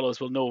English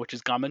followers will know, which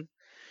is gammon,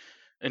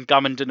 and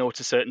gammon denotes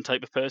a certain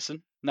type of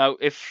person. Now,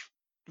 if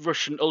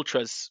Russian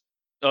ultras,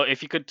 or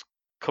if you could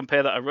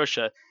compare that to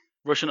Russia,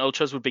 Russian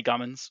ultras would be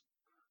gammons.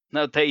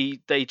 Now,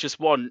 they just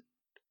want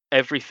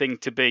everything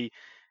to be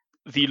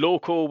the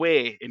local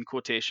way, in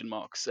quotation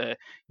marks.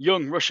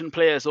 Young Russian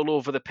players all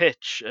over the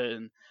pitch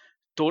and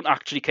don't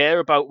actually care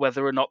about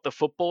whether or not the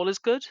football is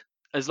good,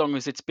 as long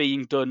as it's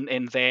being done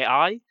in their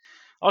eye.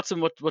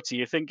 Artem, what do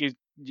you think?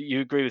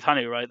 You agree with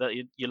Hanu, right? That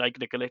you like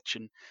Nikolic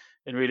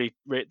and really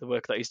rate the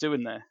work that he's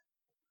doing there.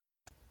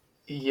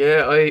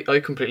 Yeah, I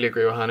completely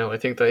agree with Hanu. I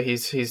think that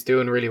he's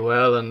doing really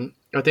well, and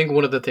I think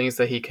one of the things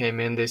that he came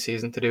in this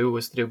season to do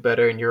was to do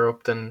better in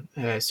Europe than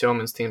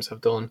Siomen's teams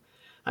have done.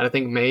 And I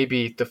think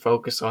maybe the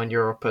focus on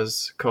Europe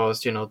has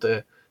caused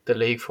the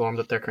league form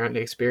that they're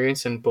currently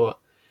experiencing. But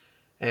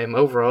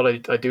overall,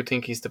 I do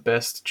think he's the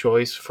best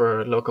choice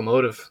for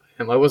Lokomotiv.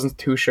 I wasn't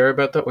too sure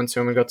about that when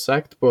Siomen got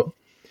sacked, but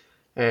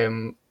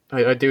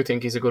I do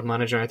think he's a good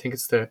manager. I think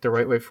it's the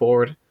right way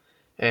forward.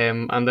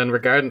 And then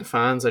regarding the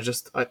fans,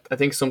 I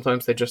think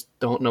sometimes they just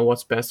don't know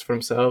what's best for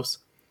themselves,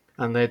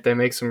 and they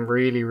make some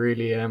really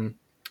really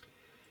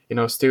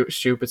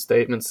stupid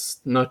statements.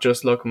 Not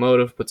just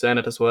Lokomotiv, but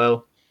Zenit as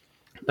well,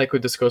 like we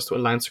discussed with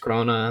Lance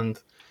Corona, and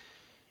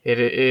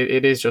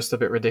it is just a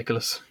bit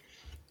ridiculous.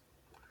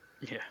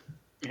 Yeah,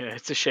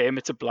 it's a shame.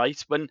 It's a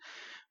blight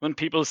when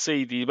people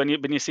see when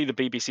you see the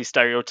BBC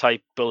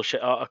stereotype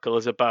bullshit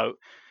articles about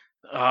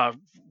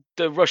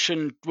the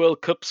Russian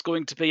World Cup's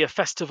going to be a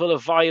festival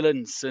of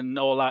violence and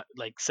all that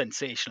like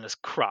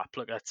sensationalist crap.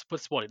 Like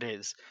that's what it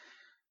is.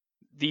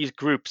 These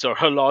groups are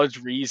a large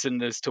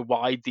reason as to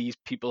why these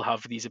people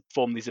have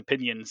form these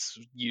opinions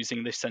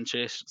using this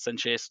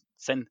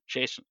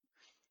sensation.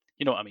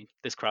 You know what I mean?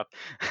 This crap.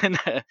 And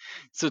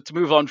so to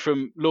move on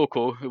from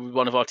Loco,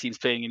 one of our teams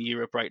playing in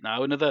Europe right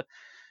now, another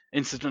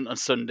incident on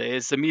Sunday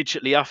is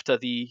immediately after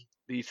the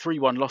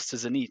 3-1 loss to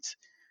Zenit.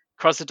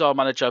 Krasnodar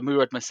manager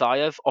Murad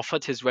Masayev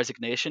offered his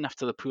resignation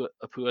after a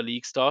poor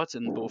league start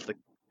in both the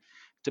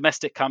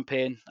domestic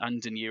campaign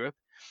and in Europe.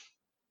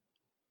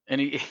 And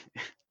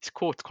his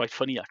quote's quite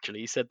funny,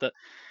 actually. He said that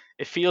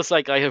it feels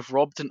like I have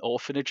robbed an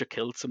orphanage or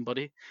killed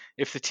somebody.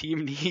 If the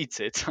team needs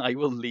it, I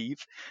will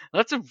leave.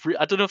 That's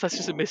I don't know if that's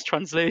just a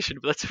mistranslation,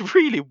 but that's a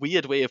really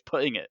weird way of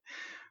putting it.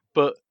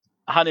 But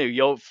Hanu,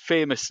 you're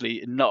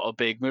famously not a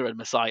big Murad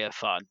Messiah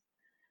fan.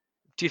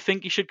 Do you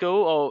think he should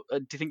go, or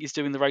do you think he's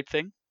doing the right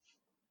thing?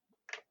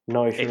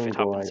 No, he If shouldn't it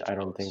go. happens, I of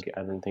don't course. think.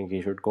 I don't think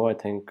he should go. I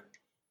think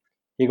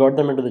he got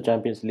them into the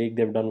Champions League.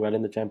 They've done well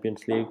in the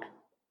Champions League,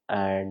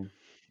 and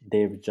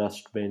they've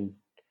just been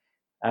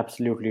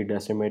absolutely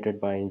decimated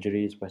by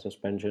injuries, by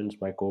suspensions,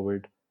 by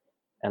COVID.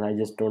 And I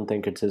just don't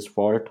think it's his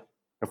fault.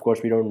 Of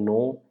course, we don't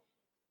know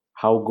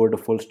how good a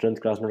full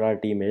strength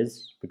Krasnodar team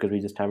is because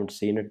we just haven't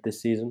seen it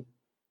this season.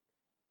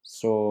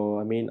 So,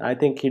 I mean, I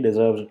think he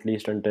deserves at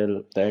least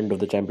until the end of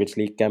the Champions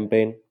League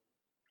campaign.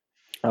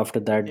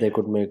 After that, they Yeah.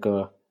 could make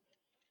a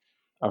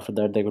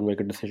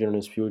decision on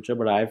his future.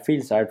 But I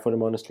feel sad for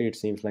him. Honestly, it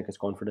seems like his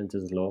confidence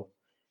is low,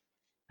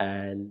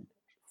 and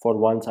for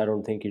once, I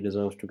don't think he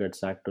deserves to get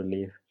sacked or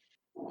leave.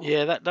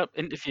 Yeah, that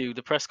interview,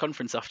 the press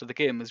conference after the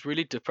game, was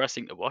really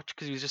depressing to watch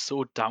because he was just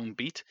so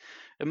downbeat.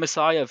 And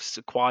Messiah's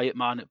a quiet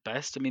man at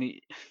best. I mean,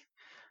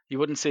 you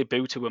wouldn't say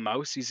boo to a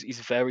mouse. He's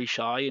very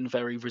shy and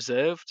very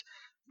reserved,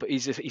 but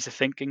he's a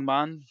thinking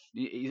man.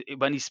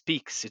 When he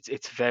speaks,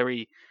 it's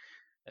very.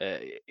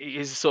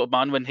 He's the sort of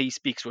man when he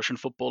speaks Russian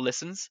football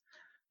listens.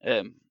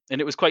 And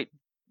it was quite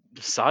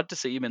sad to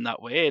see him in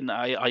that way. And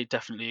I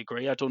definitely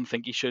agree. I don't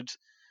think he should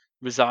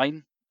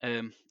resign.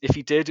 If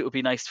he did, it would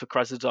be nice for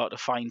Krasnodar to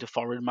find a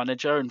foreign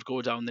manager and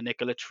go down the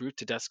Nikolic route,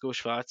 Tedesco,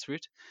 Schwarz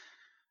route.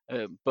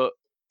 But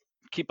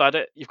keep at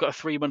it. You've got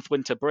a 3-month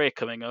winter break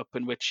coming up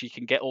in which you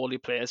can get all your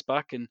players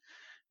back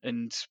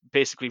and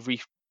basically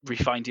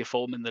refind your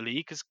form in the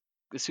league. Because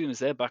as soon as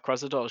they're back,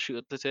 Krasnodar will shoot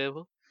at the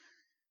table.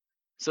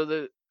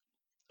 So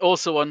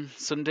also on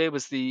Sunday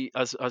was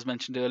as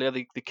mentioned earlier,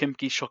 the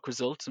Kimki shock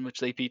result in which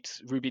they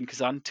beat Rubin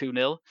Kazan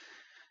 2-0.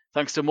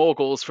 Thanks to more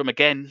goals from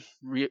again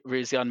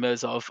Rezian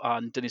Mirzov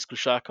and Denis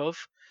Glushakov,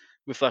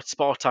 with that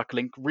Spartak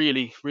link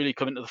really, really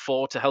coming to the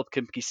fore to help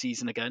Kimki's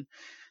season again.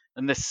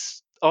 And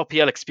this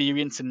RPL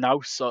experience and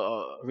Naus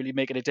are really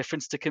making a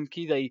difference to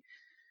Kimki. They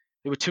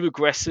were too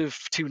aggressive,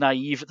 too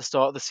naive at the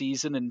start of the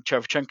season, and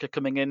Cherevchenko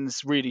coming in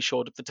has really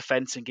shored up the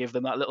defence and gave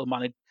them that little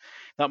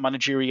that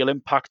managerial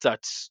impact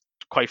that,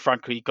 quite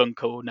frankly,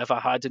 Gunko never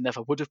had and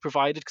never would have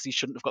provided because he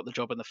shouldn't have got the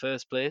job in the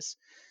first place.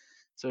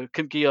 So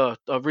Kimki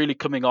are really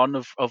coming on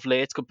of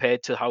late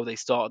compared to how they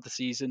started the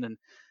season,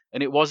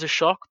 and it was a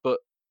shock. But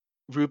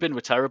Rubin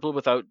were terrible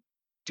without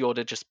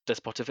Djordje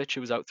Despotovic,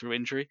 who was out through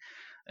injury,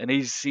 and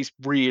he's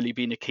really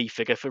been a key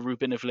figure for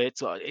Rubin of late.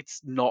 So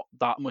it's not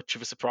that much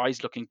of a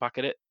surprise looking back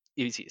at it.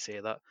 Easy to say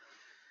that.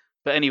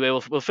 But anyway,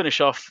 we'll finish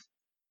off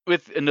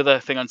with another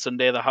thing on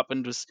Sunday that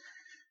happened was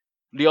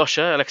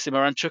Lyosha, Alexei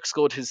Moranchuk,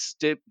 scored his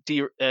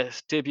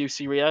debut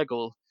Serie A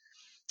goal,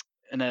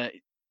 and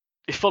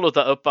he followed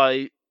that up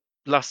by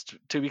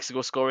 2 weeks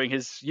ago scoring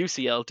his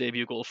UCL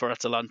debut goal for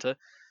Atalanta,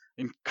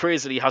 and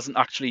crazily hasn't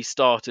actually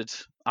started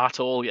at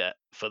all yet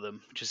for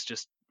them, which is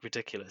just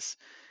ridiculous.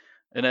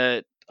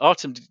 And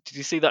Artem, did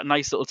you see that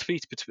nice little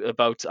tweet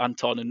about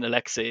Anton and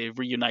Alexei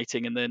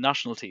reuniting in the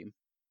national team?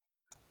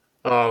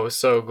 Oh, it was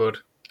so good.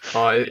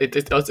 Oh,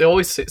 it's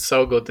always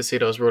so good to see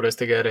those brothers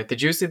together.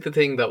 Did you see the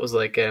thing that was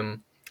like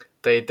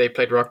they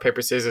played rock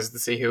paper scissors to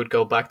see who would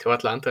go back to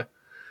Atlanta,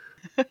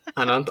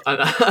 and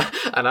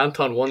and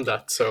Anton won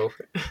that. So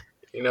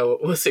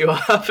we'll see what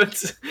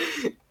happens.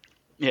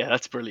 Yeah,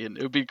 that's brilliant.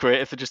 It would be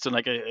great if they just done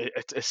like a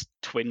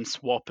twin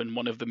swap and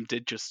one of them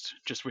did just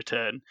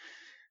return.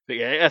 But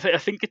yeah, I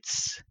think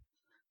it's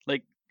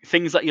like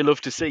things that you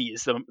love to see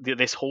is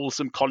this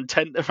wholesome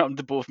content around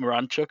the both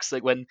Moranchuks.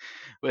 Like when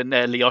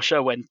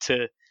Lyosha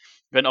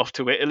went off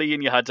to Italy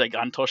and you had like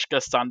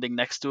Antoshka standing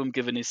next to him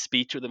giving his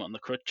speech with him on the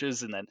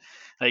crutches, and then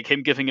like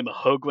him giving him a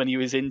hug when he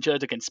was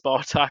injured against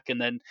Spartak,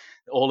 and then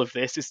all of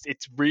this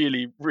it's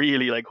really,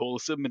 really like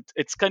wholesome.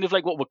 It's kind of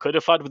like what we could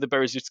have had with the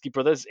Berezutski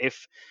brothers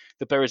if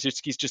the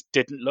Berezutskis just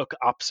didn't look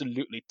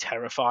absolutely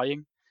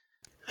terrifying.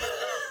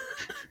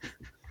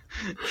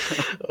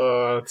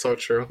 Oh, that's so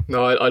true.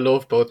 No, I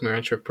love both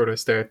Moranchuk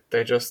brothers. They're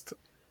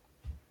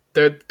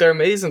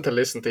amazing to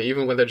listen to,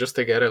 even when they're just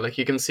together. Like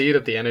you can see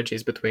that the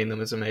energies between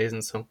them is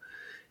amazing. So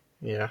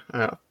yeah,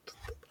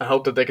 I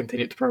hope that they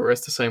continue to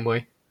progress the same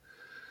way.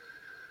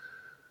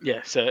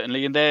 Yeah,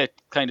 certainly, and they're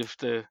kind of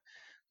the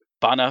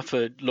banner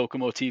for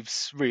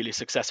Lokomotiv's really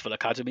successful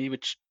academy,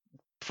 which,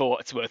 for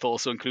what it's worth,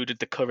 also included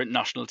the current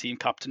national team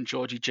captain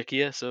Georgi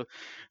Jikia. So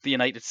the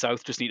United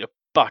South just need to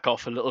back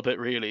off a little bit,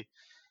 really.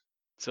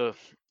 So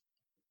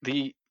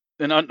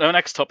our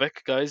next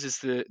topic, guys, is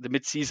the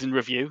mid-season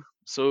review.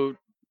 So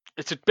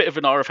it's a bit of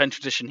an RFN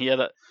tradition here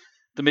that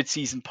the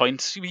mid-season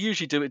points, we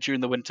usually do it during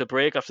the winter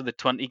break after the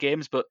 20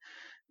 games, but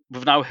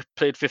we've now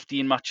played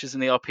 15 matches in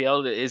the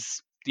RPL. It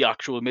is the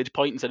actual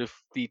midpoint instead of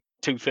the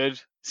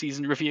 2/3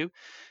 season review.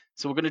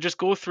 So we're going to just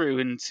go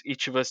through and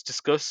each of us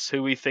discuss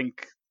who we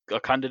think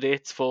are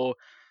candidates for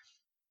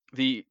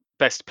the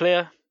best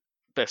player,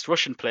 best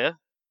Russian player,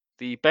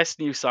 the best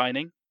new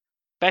signing,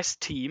 best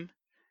team,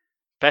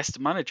 best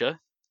manager,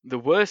 the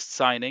worst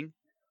signing,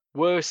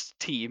 worst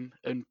team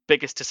and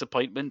biggest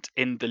disappointment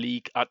in the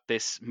league at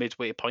this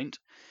midway point.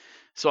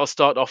 So I'll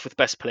start off with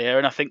best player,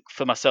 and I think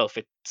for myself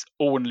it's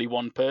only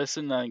one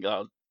person. I think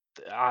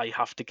I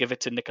have to give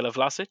it to Nikola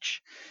Vlasic.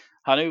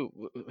 Hanu,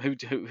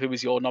 who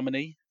was your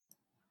nominee?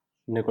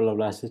 Nikola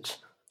Vlasic.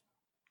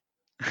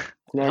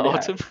 No,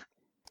 Autumn.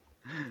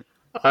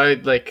 I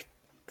like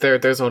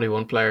there's only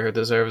one player who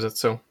deserves it,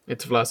 so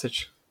it's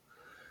Vlasic.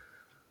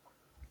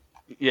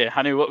 Yeah,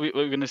 Hanu, what were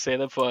we going to say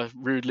there before I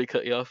rudely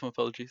cut you off? My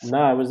apologies. No,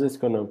 I was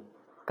just gonna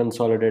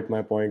consolidate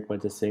my point by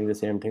just saying the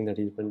same thing, that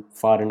he's been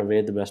far and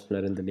away the best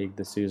player in the league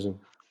this season.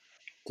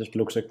 Just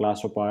looks a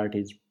class apart.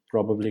 He's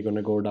probably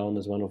gonna go down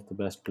as one of the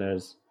best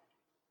players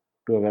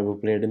to have ever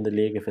played in the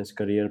league if his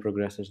career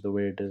progresses the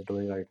way it is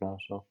doing right now.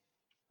 So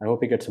I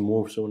hope he gets a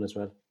move soon as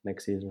well,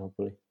 next season,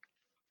 hopefully.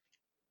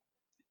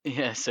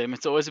 Yeah, same.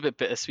 It's always a bit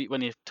bittersweet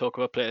when you talk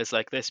about players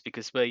like this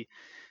because we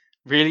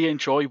really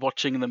enjoy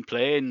watching them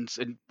play and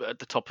at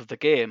the top of the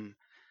game.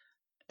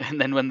 And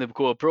then when they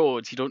go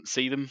abroad, you don't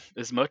see them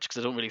as much because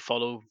I don't really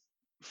follow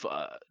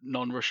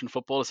non-Russian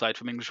football aside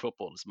from English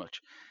football as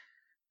much.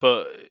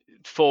 But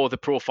for the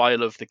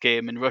profile of the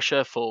game in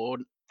Russia, for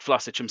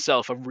Vlasic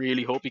himself, I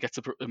really hope he gets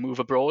a move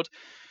abroad,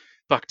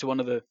 back to one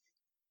of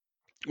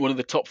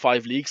the top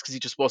 5 leagues, because he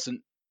just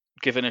wasn't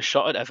given a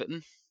shot at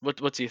Everton.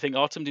 What do you think,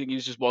 Autumn? Do you think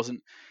he just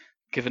wasn't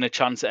given a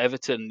chance at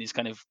Everton? He's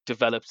kind of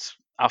developed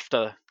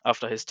after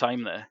his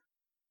time there.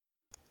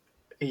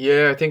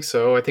 Yeah, I think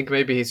so. I think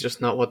maybe he's just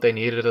not what they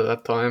needed at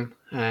that time,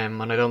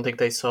 and I don't think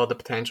they saw the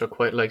potential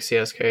quite like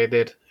CSK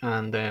did.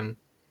 And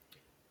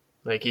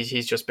like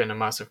he's just been a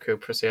massive coup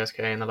for CSK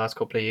in the last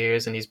couple of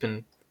years, and he's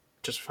been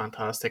just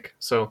fantastic.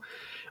 So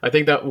I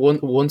think that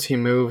once he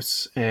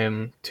moves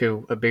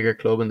to a bigger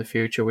club in the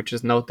future, which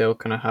is no doubt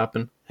going to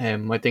happen,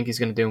 I think he's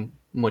going to do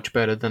much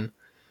better than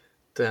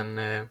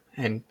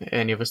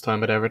any of his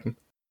time at Everton.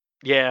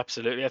 Yeah,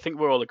 absolutely. I think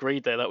we're all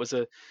agreed there. That was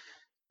a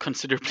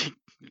considerably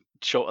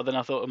shorter than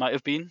I thought it might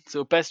have been.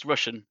 So best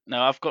Russian.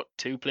 Now I've got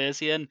 2 players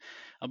here, and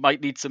I might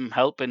need some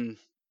help in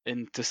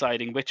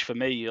deciding which for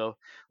me,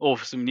 or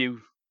some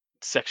new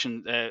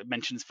section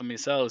mentions for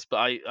yourselves. But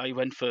I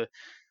went for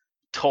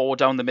tore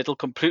down the middle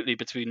completely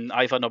between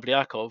Ivan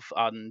Obliakov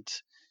and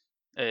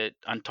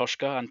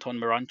Antoshka, Anton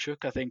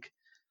Miranchuk. I think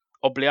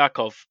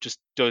Obliakov just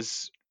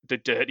does the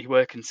dirty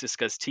work in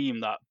Siska's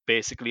team that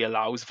basically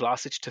allows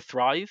Vlasic to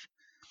thrive.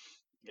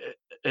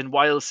 And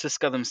while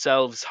Siska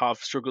themselves have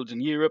struggled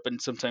in Europe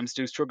and sometimes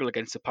do struggle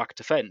against a packed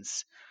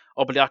defence,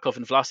 Obliakov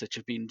and Vlasic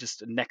have been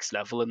just next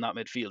level in that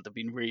midfield. They've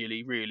been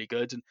really, really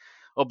good. And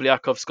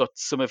Obliakov's got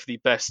some of the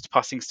best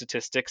passing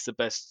statistics, the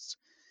best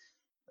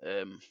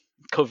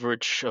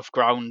coverage of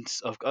ground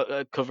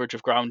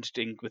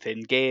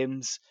within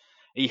games.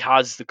 He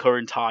has the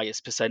current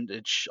highest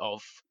percentage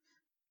of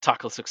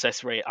tackle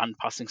success rate and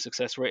passing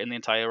success rate in the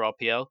entire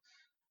RPL.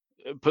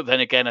 But then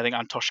again, I think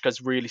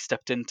Antoshka's really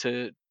stepped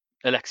into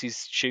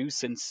Alexei's shoes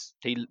since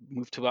he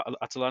moved to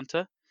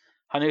Atalanta.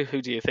 Hanu,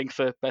 who do you think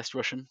for best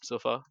Russian so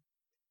far?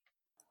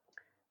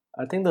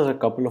 I think there's a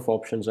couple of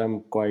options.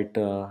 I'm quite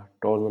torn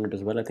on it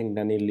as well. I think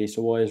Daniil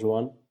Lisovoi is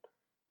one.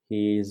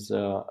 He's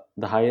the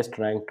highest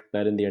ranked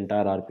player in the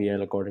entire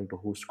RPL according to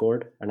Who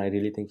Scored, and I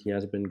really think he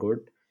has been good.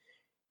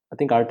 I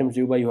think Artem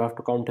Zuba, you have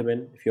to count him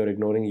in if you're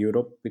ignoring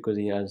Europe, because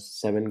he has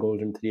 7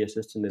 goals and 3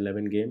 assists in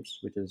 11 games,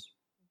 which is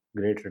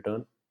great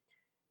return.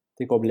 I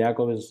think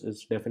Obliakov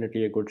is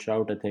definitely a good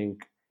shout. I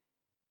think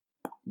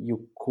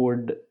you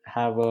could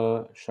have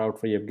a shout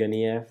for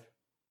Yevgeniev.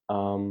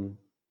 Um,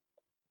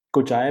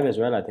 Kuchaev as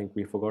well. I think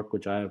we forgot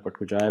Kuchaev, but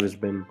Kuchaev has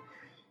been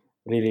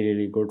really,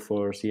 really good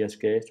for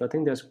CSK. So I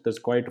think there's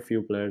quite a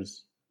few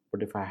players.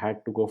 But if I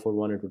had to go for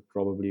one, it would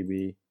probably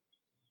be.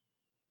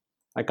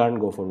 I can't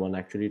go for one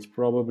actually. It's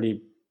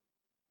probably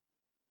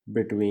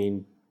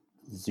between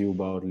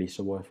Zuba or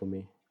Lisovoi for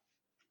me.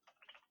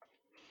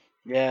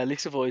 Yeah,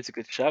 Lisovoi is a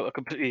good shout.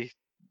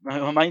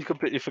 My mind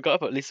completely forgot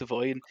about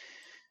Lisovoi, and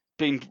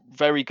being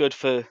very good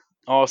for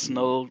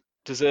Arsenal.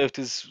 Deserved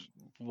his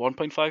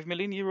 1.5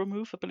 million euro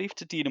move, I believe,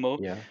 to Dinamo.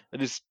 Yeah.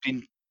 It has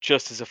been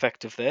just as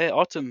effective there.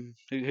 Autumn,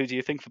 who do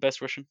you think for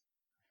best Russian?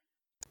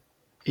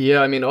 Yeah,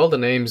 I mean, all the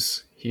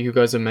names you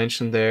guys have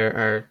mentioned there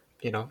are,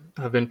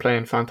 have been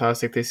playing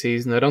fantastic this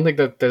season. I don't think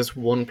that there's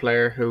one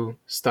player who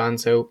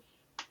stands out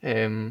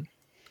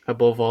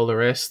above all the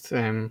rest.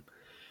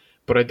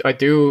 But I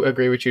do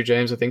agree with you,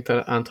 James. I think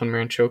that Anton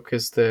Miranchuk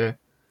is the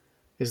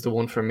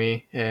one for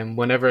me.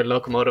 Whenever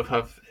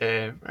Lokomotiv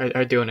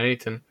are doing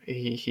anything,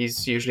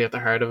 he's usually at the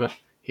heart of it.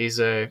 He's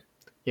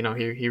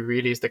he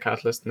really is the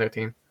catalyst in their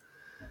team.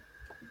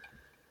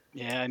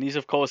 Yeah, and he's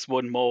of course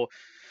won more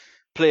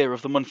Player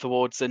of the Month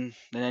awards than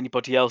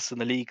anybody else in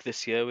the league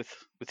this year,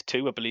 with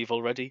 2, I believe,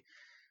 already.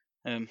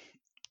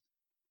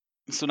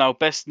 So now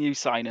best new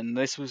signing.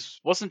 This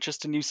wasn't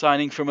just a new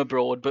signing from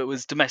abroad, but it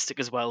was domestic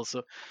as well.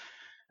 So,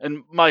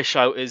 and my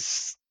shout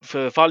is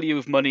for value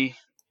of money,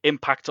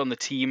 impact on the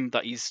team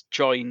that he's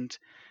joined,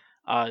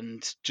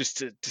 and just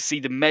to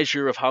see the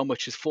measure of how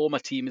much his former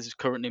team is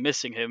currently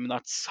missing him.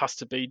 That has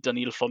to be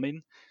Daniil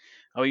Fomin.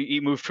 He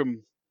moved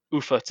from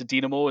Ufa to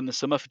Dinamo in the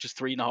summer for just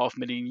 €3.5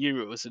 million,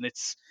 and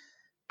it's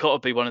got to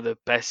be one of the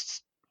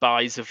best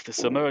buys of the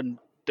summer, and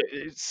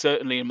it's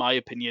certainly, in my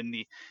opinion,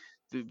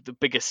 the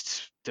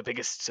biggest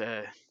what's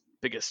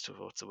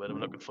the word I'm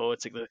looking for?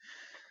 It's like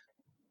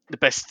the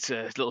best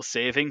little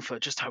saving for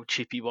just how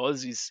cheap he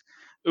was.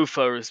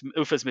 Ufa's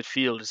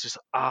midfield is just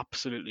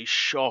absolutely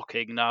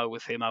shocking now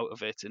with him out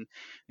of it, and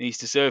he's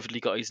deservedly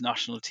got his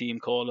national team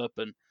call up,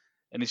 and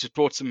he's just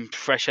brought some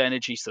fresh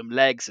energy, some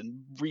legs,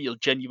 and real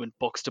genuine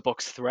box to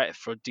box threat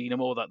for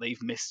Dinamo that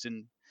they've missed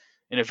in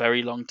a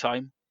very long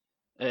time.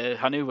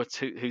 Hanu,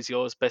 who's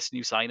yours best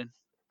new signing?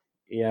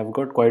 Yeah, I've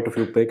got quite a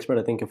few picks, but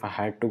I think if I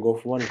had to go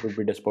for one, it would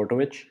be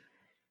Desportovic.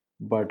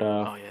 But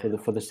Oh yeah,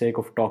 for the sake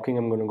of talking,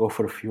 I'm going to go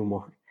for a few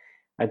more.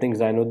 I think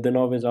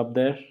Zainuddinov is up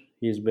there.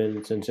 He's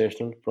been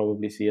sensational.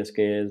 Probably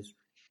CSK's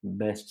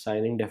best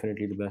signing.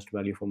 Definitely the best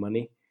value for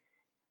money.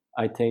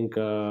 I think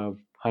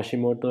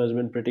Hashimoto has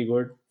been pretty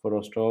good for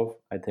Rostov.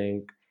 I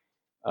think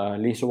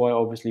Lisovoy,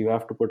 obviously, you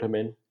have to put him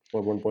in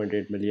for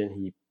 1.8 million.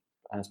 He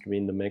has to be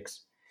in the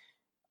mix.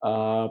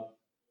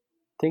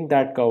 Think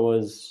that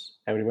covers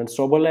everyone.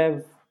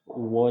 Sobolev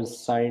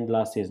was signed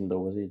last season, though,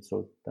 was he?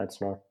 So that's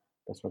not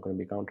going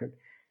to be counted.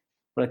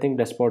 But I think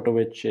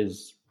Desportovic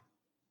is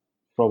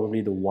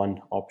probably the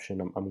one option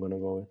I'm going to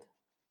go with.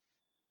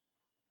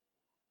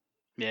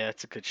 yeah,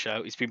 it's a good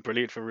shout. He's been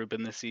brilliant for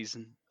Ruben this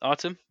season.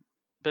 Artem,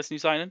 best new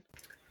signing?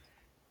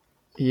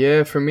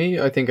 Yeah, for me,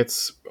 I think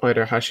it's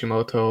either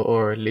Hashimoto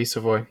or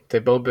Lisovoy.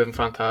 They've both been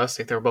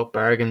fantastic. They're both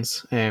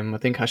bargains. I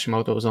think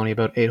Hashimoto was only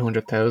about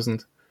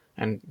 800,000,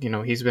 and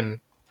he's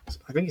been.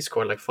 I think he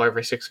scored like 5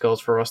 or 6 goals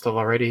for Rostov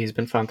already. He's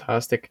been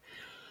fantastic.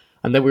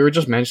 And then we were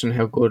just mentioning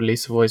how good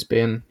Lisovoy's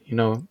been.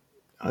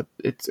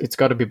 It's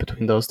got to be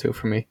between those two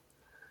for me.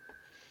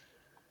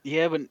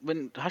 Yeah,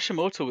 when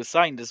Hashimoto was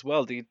signed as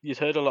well, you'd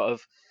heard a lot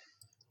of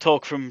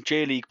talk from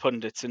J League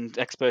pundits and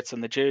experts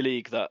on the J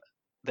League that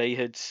they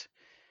had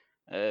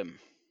um,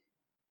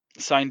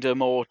 signed a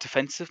more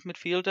defensive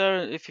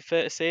midfielder, if you're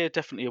fair to say,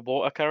 definitely a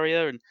water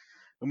carrier, and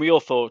we all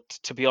thought,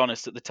 to be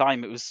honest, at the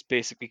time it was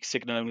basically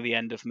signalling the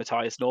end of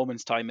Matthias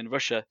Norman's time in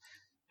Russia,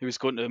 who was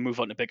going to move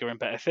on to bigger and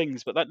better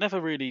things, but that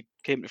never really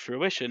came to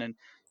fruition, and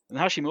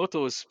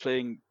Hashimoto was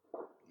playing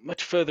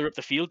much further up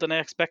the field than I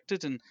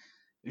expected, and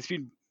he's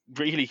been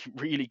really,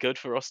 really good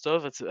for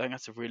Rostov. I think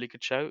that's a really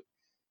good shout.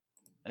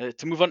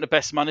 To move on to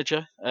best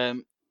manager,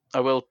 I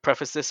will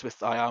preface this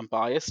with I am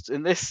biased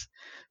in this,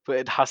 but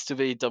it has to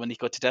be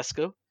Domenico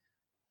Tedesco.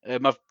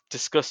 I've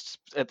discussed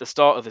at the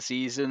start of the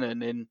season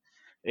and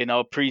in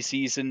our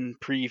pre-season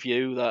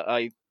preview that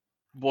I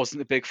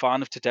wasn't a big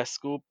fan of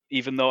Tedesco,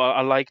 even though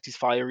I liked his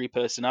fiery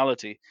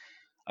personality.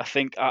 I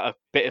think at a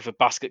bit of a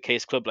basket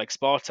case club like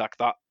Spartak,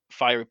 that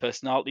fiery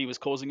personality was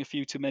causing a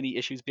few too many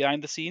issues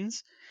behind the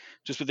scenes.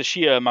 Just with the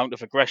sheer amount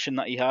of aggression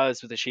that he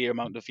has, with the sheer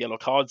amount of yellow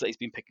cards that he's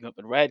been picking up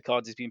and red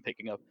cards he's been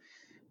picking up.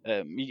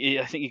 I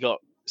think he got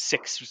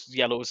 6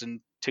 yellows and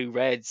 2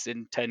 reds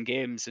in 10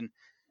 games, and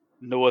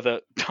no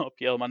other top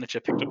Yale manager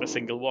picked up a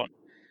single one.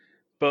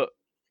 But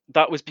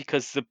that was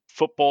because the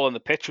football on the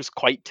pitch was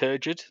quite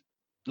turgid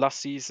last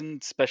season,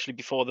 especially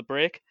before the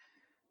break.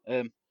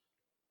 Um,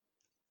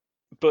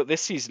 but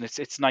this season,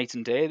 it's night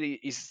and day.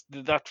 He's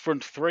that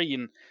front three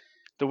and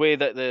the way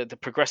that they're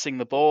progressing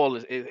the ball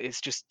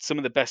is just some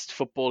of the best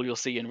football you'll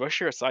see in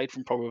Russia, aside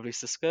from probably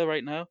CSKA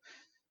right now.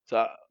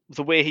 So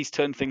the way he's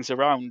turned things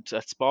around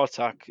at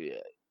Spartak,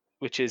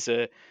 which is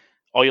a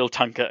oil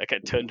tanker to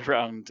get turned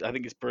around, I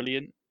think is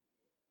brilliant.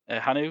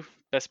 Hanu,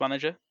 best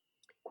manager.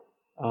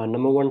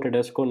 Number one,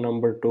 Tedesco.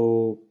 Number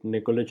two,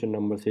 Nikolic. And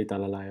number three,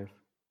 Talalayev.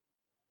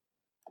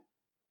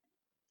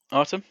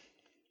 Artem.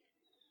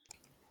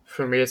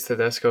 For me, it's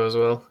Tedesco as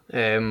well.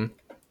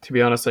 To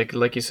be honest,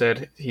 like you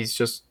said, he's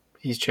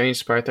changed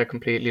Sparta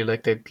completely.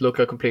 Like they look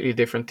a completely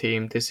different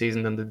team this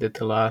season than they did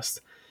to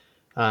last,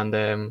 and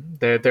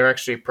they're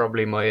actually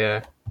probably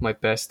my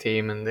best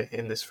team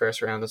in this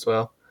first round as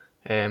well.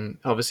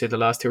 Obviously the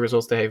last 2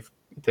 results they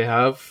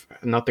have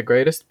not the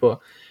greatest,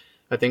 but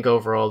I think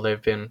overall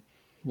they've been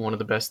one of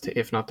the best,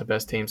 if not the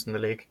best teams in the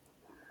league.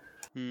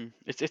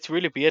 It's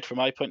really weird from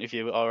my point of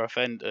view at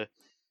RFN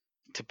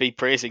to be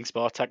praising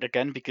Spartak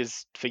again,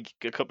 because for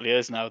a couple of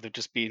years now they've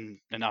just been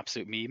an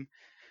absolute meme.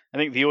 I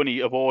think the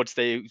only awards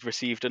they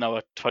received in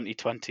our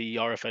 2020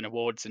 RFN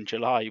awards in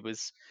July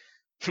was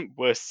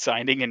worst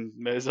signing in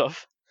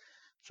Mirzov.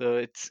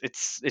 So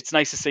it's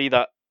nice to see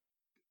that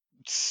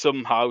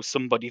somehow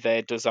somebody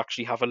there does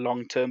actually have a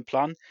long-term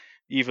plan,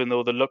 even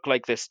though they look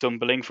like they're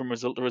stumbling from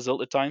result to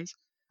result at times.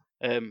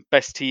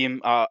 Best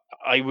team, I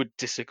would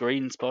disagree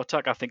in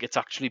Spartak. I think it's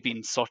actually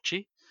been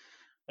Sochi.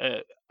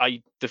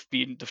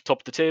 They've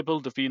topped the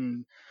table.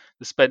 They've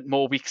spent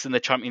more weeks in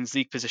the Champions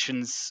League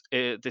positions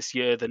this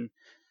year than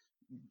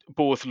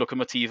both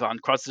Lokomotiv and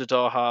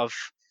Krasnodar have,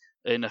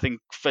 and I think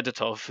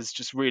Fedotov has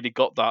just really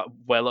got that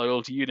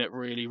well-oiled unit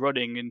really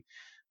running, and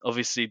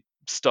obviously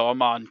star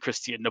man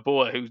Christian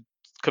Noboa, who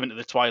coming to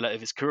the twilight of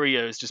his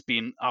career has just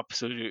been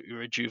absolutely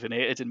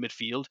rejuvenated in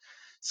midfield.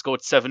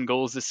 Scored 7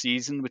 goals this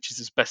season, which is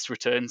his best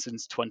return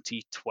since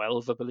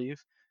 2012, I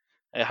believe.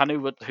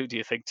 Hanu, who do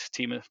you think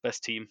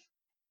best team?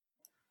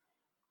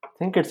 I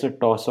think it's a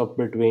toss up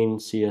between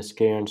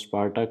CSK and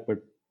Spartak, but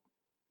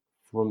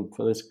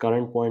for this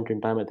current point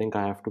in time, I think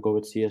I have to go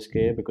with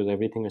CSK because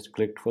everything has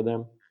clicked for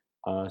them.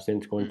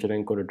 Since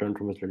Koncharenko returned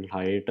from his little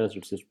hiatus,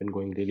 it's just been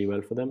going really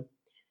well for them.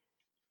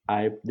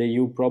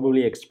 You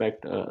probably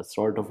expect a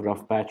sort of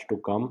rough patch to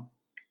come,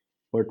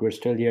 but we're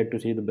still yet to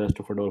see the best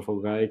of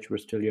Adolfo Gaich. We're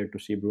still yet to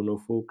see Bruno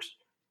Fuchs.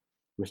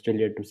 We're still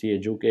yet to see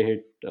Ejuke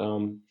hit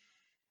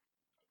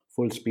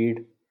full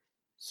speed.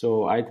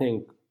 So I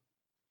think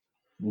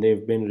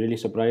they've been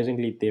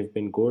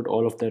good.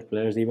 All of their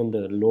players, even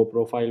the low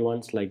profile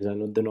ones like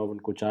Zanuddinov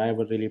and Kuchayev,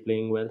 were really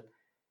playing well.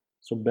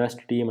 So best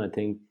team, I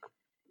think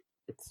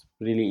it's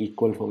really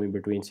equal for me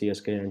between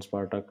CSK and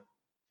Spartak.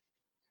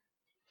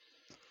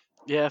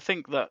 Yeah, I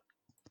think that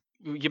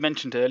you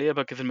mentioned earlier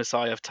about giving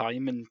Messiah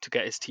time and to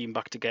get his team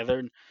back together,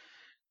 and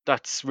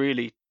that's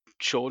really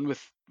shown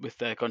with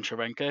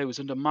Goncharenko. He was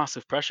under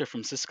massive pressure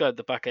from Siska at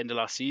the back end of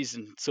last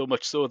season, so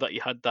much so that he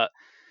had that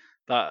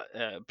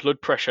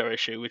blood pressure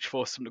issue, which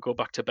forced him to go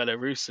back to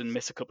Belarus and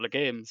miss a couple of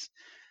games.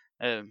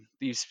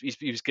 He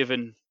was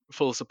given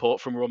full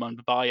support from Roman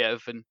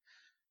Babayev, and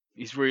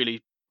he's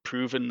really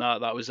proven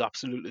that that was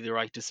absolutely the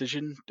right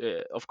decision.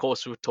 Of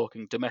course, we're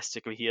talking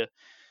domestically here.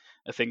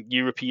 I think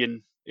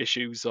European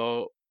issues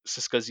or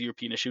Siska's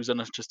European issues are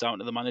not just down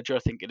to the manager. I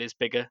think it is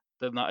bigger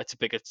than that. It's a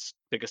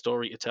bigger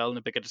story to tell and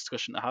a bigger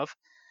discussion to have.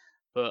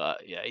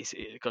 But yeah,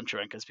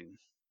 Goncharenko's been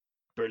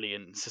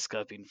brilliant. Siska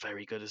have been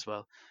very good as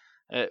well.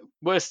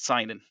 Worst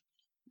signing.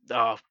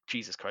 Oh,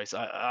 Jesus Christ.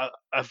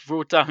 I've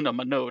wrote down on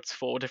my notes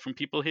 4 different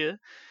people here.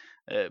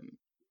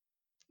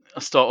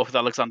 I'll start off with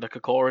Alexander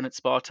Kokorin at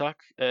Spartak.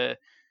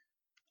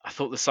 I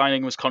thought the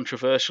signing was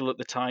controversial at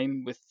the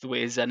time with the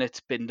way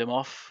Zenit binned him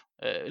off.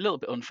 A little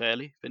bit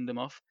unfairly binned him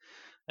off.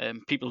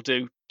 People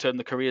do turn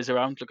the careers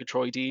around. Look at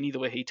Troy Deeney, the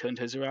way he turned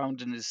his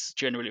around and is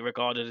generally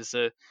regarded as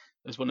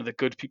one of the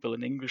good people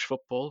in English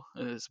football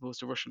as opposed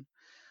to Russian.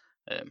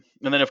 And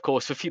then, of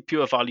course, for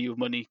pure value of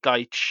money,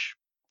 Gaich,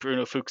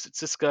 Bruno Fuchs at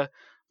Siska,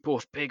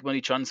 both big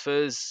money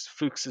transfers.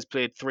 Fuchs has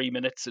played 3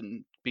 minutes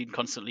and been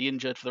constantly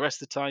injured for the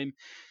rest of the time.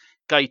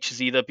 Gaich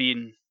has either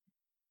been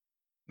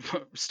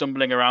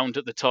stumbling around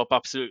at the top,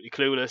 absolutely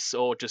clueless,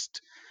 or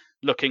just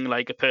looking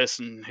like a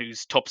person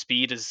whose top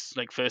speed is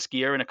like first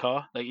gear in a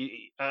car. Like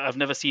I've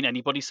never seen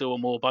anybody so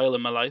immobile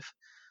in my life.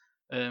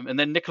 And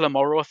then Nicola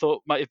Morrow, I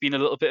thought might have been a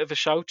little bit of a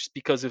shout just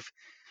because of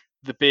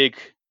the big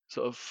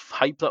sort of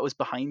hype that was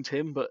behind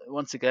him. But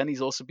once again,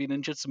 he's also been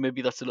injured, so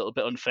maybe that's a little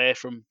bit unfair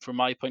from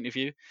my point of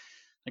view.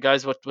 Now,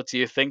 guys, what do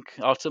you think?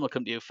 Artem, I'll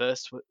come to you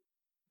first.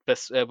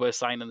 Best worst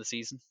sign in the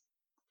season.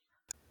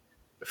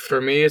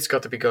 For me, it's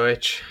got to be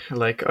Gaich.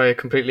 Like, I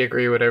completely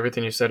agree with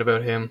everything you said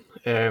about him.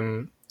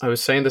 I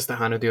was saying this to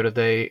Hannah the other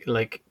day.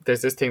 Like,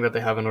 there's this thing that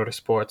they have in other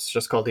sports,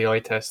 just called the eye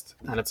test,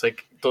 and it's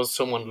like, does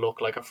someone look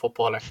like a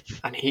footballer?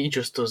 And he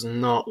just does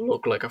not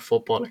look like a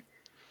footballer.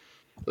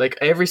 Like,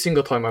 every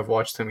single time I've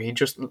watched him, he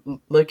just,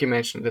 like you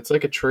mentioned, it's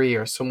like a tree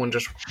or someone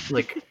just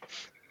like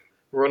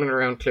running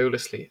around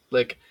cluelessly.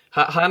 Like,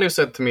 Hanu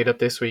said to me that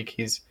this week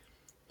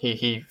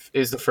he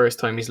is the first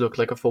time he's looked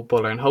like a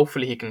footballer, and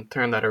hopefully he can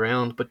turn that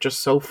around. But just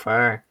so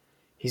far,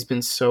 he's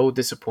been so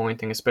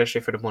disappointing, especially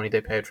for the money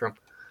they paid for him.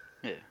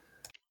 Yeah.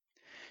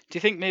 Do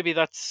you think maybe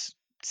that's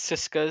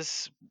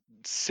Siska's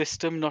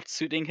system not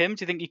suiting him?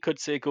 Do you think he could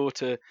say go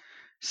to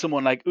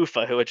someone like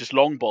Ufa, who are just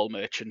long ball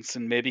merchants,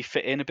 and maybe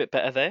fit in a bit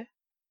better there?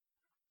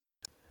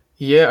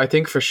 Yeah, I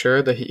think for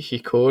sure that he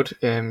could.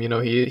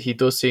 He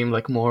does seem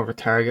like more of a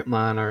target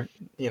man, or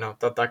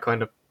that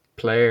kind of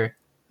player.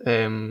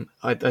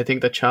 I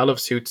think that Chalov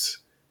suits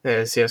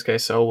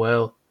CSK so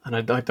well, and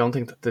I don't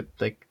think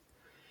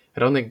I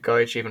don't think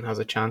Gaich even has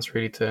a chance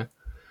really to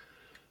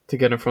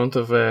get in front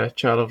of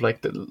Chalov.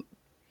 Like the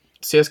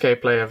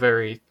CSK play a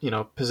very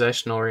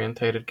possession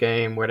orientated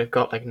game where they've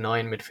got like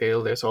 9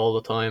 midfielders all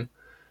the time,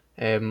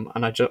 and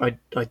I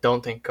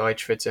don't think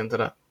Gaich fits into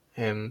that.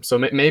 So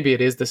maybe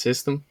it is the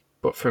system,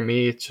 but for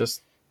me it's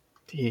just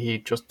he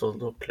just does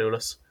look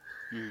clueless.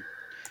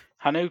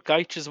 Hanu,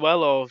 Gaich as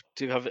well, or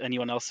do you have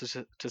anyone else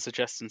to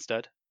suggest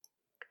instead?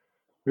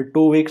 Well,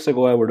 2 weeks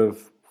ago, I would have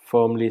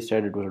firmly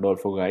said it was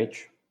Adolfo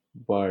Gaich,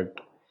 but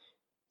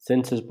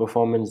since his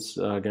performance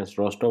against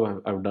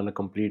Rostov, I've done a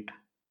complete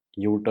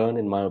U-turn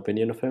in my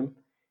opinion of him.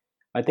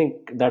 I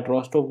think that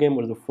Rostov game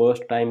was the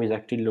first time he's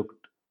actually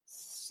looked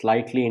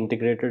slightly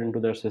integrated into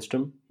their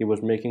system. He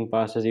was making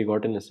passes, he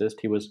got an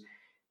assist, he was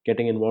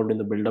getting involved in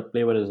the build-up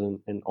play, whereas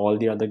in all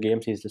the other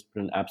games, he's just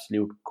been an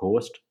absolute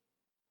ghost.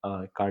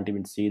 Can't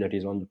even see that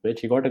he's on the pitch.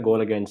 He got a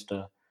goal against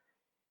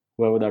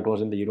whoever that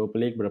was in the Europa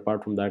League, but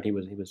apart from that, he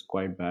was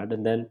quite bad.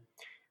 And then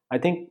I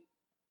think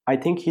I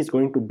think he's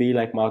going to be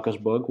like Marcus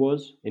Berg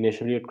was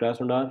initially at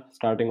Krasnodar,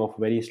 starting off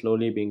very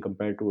slowly, being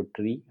compared to a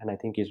tree, and I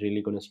think he's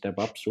really going to step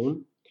up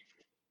soon.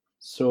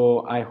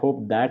 So I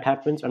hope that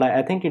happens, and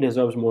I think he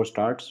deserves more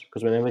starts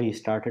because whenever he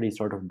started, he's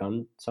sort of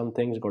done some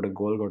things, got a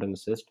goal, got an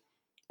assist.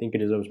 I think he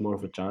deserves more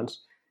of a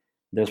chance.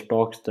 There's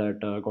talks that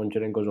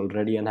Koncharenko is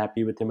already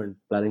unhappy with him and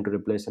planning to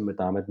replace him with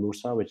Ahmed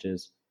Musa, which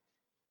is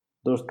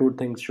Those two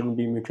things shouldn't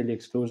be mutually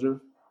exclusive.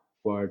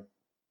 But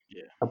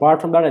Yeah.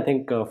 apart from that, I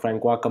think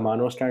Francois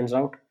Camano stands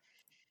out.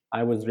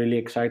 I was really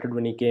excited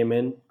when he came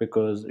in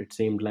because it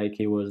seemed like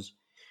he was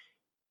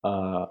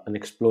an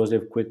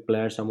explosive, quick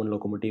player, someone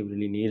Lokomotiv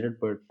really needed.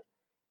 But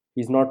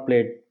he's not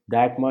played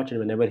that much, and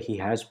whenever he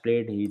has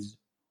played, he's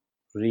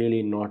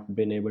really not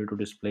been able to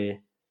display,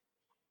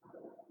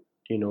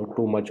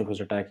 too much of his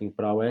attacking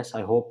prowess.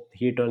 I hope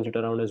he turns it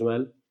around as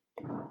well.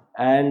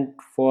 And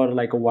for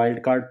like a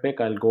wild card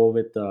pick, I'll go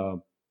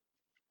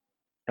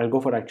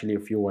for actually a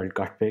few wild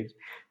card picks.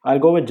 I'll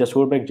go with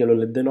Jasurbek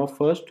Jaloluddinov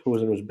first,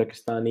 who's an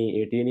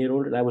Uzbekistani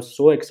 18-year-old. And I was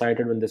so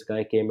excited when this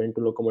guy came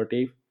into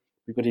Lokomotiv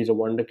because he's a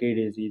wonder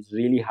kid. He's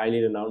really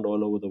highly renowned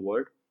all over the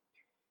world.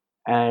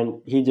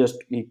 And he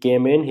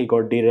came in, he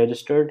got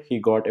deregistered, he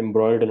got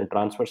embroiled in a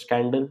transfer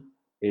scandal.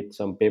 It's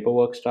some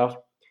paperwork stuff.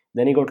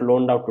 Then he got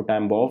loaned out to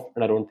Tambov,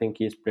 and I don't think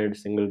he's played a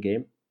single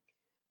game.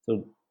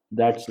 So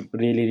that's a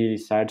really, really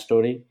sad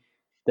story.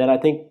 Then I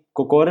think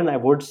Kokorin, I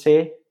would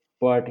say,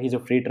 but he's a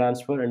free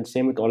transfer, and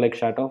same with Oleg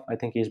Shatov. I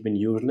think he's been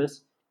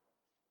useless,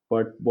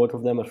 but both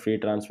of them are free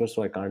transfers,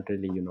 so I can't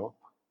really,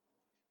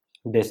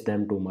 diss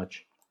them too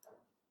much.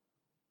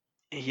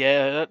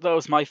 Yeah, that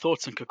was my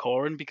thoughts on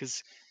Kokorin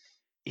because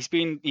he's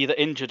been either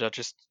injured or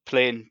just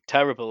playing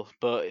terrible.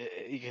 But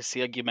you can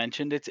see, like you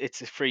mentioned,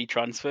 it's a free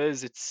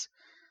transfers.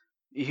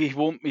 He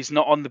won't. He's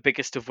not on the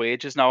biggest of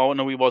wages now. I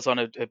know he was on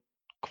a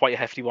quite a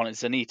hefty one at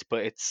Zenit,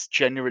 but it's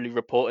generally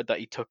reported that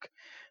he took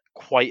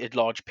quite a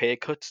large pay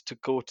cut to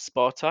go to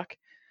Spartak.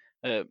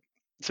 Uh,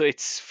 so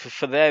it's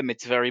for them,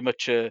 it's very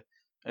much a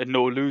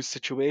no lose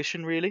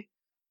situation, really.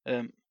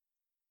 Um,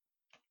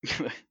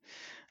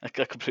 I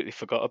completely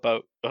forgot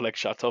about Oleg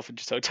Shatov and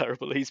just how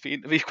terrible he's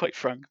been, to be quite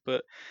frank.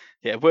 But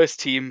yeah, worst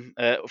team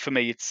for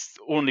me, it's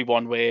only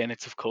one way, and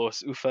it's of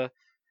course Ufa.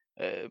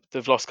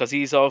 They've lost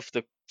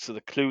Kazizov, so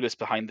they're clueless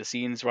behind the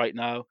scenes right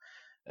now.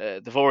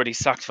 They've already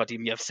sacked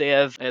Vadim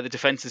Yevseev. The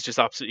defense is just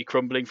absolutely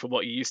crumbling from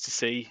what you used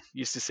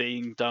to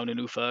seeing down in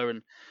Ufa,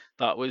 and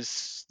that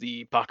was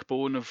the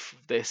backbone of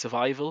their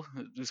survival.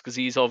 It was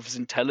Kazizov's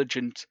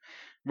intelligent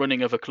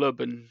running of a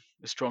club and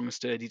a strong,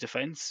 sturdy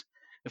defense.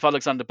 If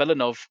Alexander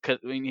Belanov, I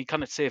mean, he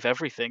cannot save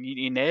everything.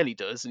 He nearly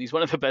does, and he's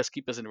one of the best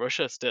keepers in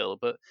Russia still.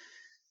 But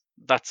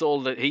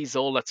he's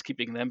all that's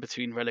keeping them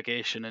between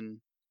relegation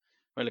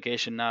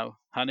now.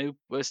 Hanu,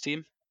 worst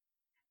team?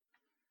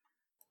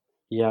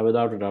 Yeah,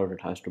 without a doubt,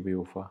 it has to be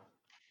Ufa.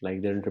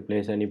 Like, they didn't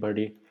replace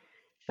anybody.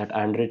 That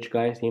Andrich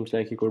guy seems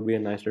like he could be a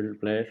nice little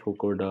player who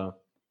could,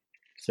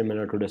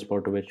 similar to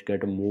Desportovic,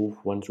 get a move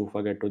once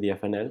Ufa get to the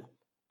FNL.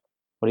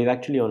 But he's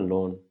actually on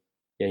loan.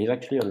 Yeah, he's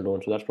actually on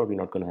loan, so that's probably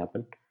not going to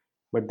happen.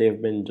 But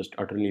they've been just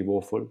utterly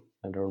woeful,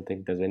 and I don't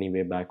think there's any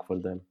way back for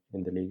them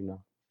in the league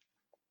now.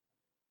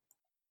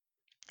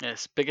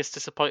 Yes, biggest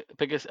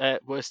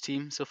worst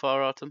team so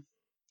far, Artem.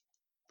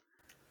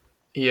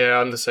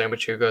 Yeah, I'm the same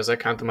with you guys. I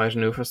can't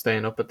imagine Ufa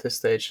staying up at this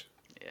stage.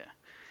 Yeah,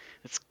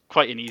 it's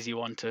quite an easy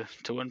one to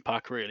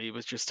unpack. Really, it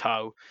was just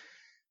how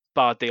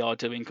bad they are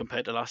doing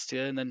compared to last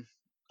year, and then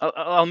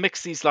I'll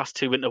mix these last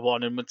two into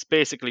one, and it's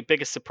basically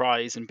biggest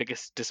surprise and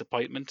biggest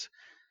disappointment.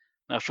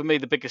 Now, for me,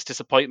 the biggest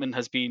disappointment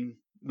has been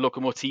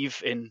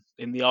Lokomotiv in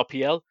the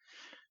RPL.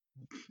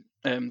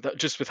 That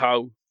just with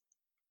how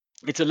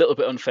it's a little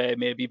bit unfair,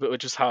 maybe, but with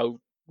just how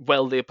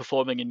well they're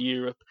performing in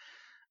Europe.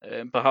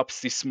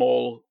 Perhaps the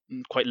small,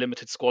 quite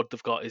limited squad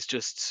they've got is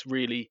just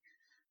really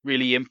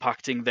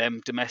impacting them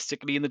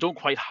domestically, and they don't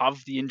quite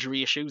have the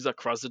injury issues that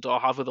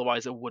Krasnodar have.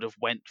 Otherwise, it would have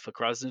went for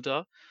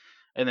Krasnodar.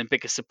 And then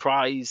biggest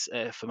surprise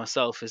for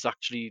myself is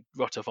actually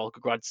Rota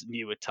Volgograd's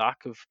new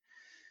attack of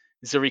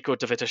Zeriko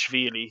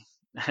Davitashvili,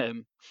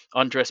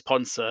 Andres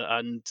Ponce,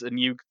 and a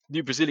new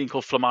Brazilian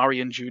called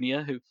Flamarion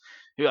Jr.,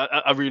 who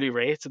I really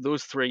rate. And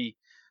those three,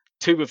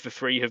 two of the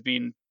three have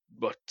been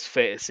what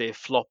fair to say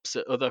flops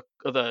at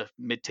other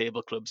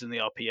mid-table clubs in the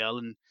RPL,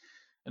 and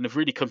have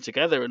really come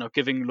together and are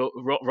giving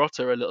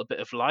Rota a little bit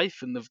of life.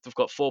 And they've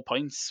got 4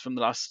 points from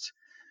the last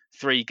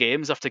three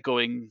games after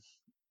going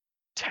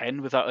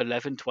 10 without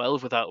 11,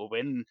 12 without a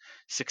win,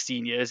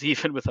 16 years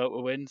even without a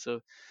win.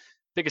 So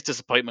biggest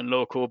disappointment,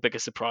 local.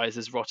 Biggest surprise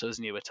is Rota's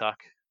new attack.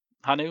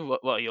 Hanu,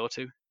 what are your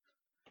two?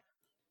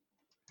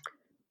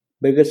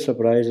 Biggest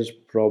surprise is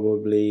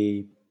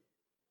probably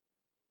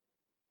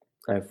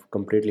I've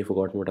completely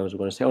forgotten what I was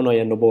going to say. Oh no,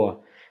 yeah, Noboa.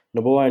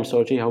 Noboa and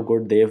Sochi, how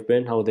good they've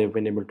been, how they've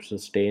been able to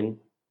sustain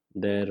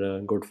their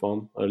good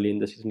form early in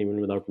the season, even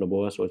without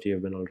Noboa. Sochi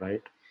have been all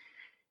right.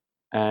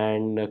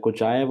 And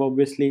Kochayev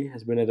obviously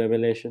has been a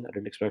revelation. I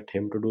didn't expect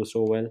him to do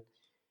so well.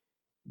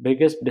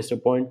 Biggest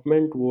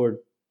disappointment would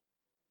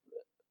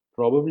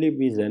probably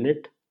be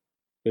Zenit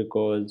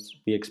because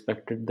we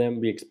expected them.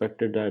 We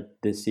expected that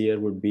this year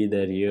would be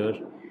their year.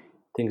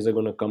 Things are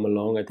going to come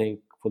along. I think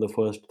for the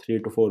first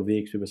 3 to 4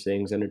 weeks, we were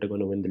saying Zenit are going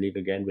to win the league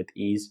again with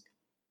ease,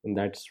 and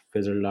that's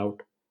fizzled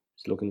out.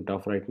 It's looking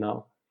tough right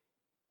now.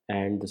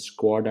 And the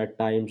squad at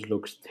times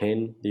looks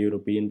thin. The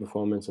European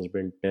performance has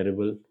been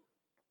terrible.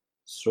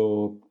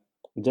 So,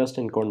 just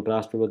in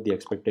contrast to what the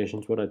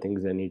expectations were, I think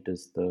Zenit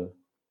is the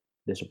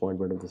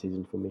disappointment of the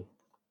season for me.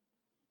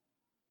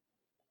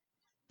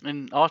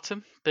 And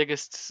Artem,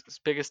 biggest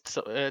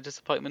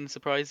disappointment and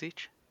surprise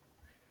each?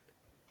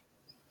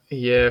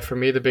 Yeah, for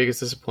me, the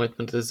biggest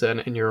disappointment is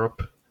in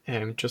Europe.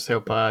 Just how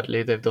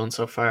badly they've done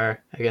so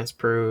far against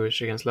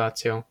Bruges, against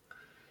Lazio.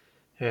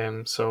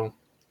 So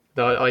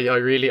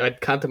I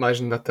can't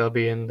imagine that they'll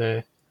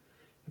be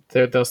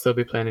they'll still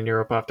be playing in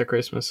Europe after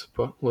Christmas,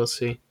 but we'll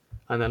see.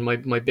 And then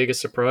my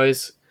biggest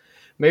surprise,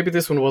 maybe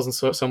this one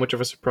wasn't so much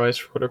of a surprise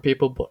for other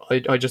people, but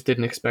I just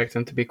didn't expect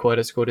him to be quite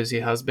as good as he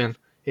has been,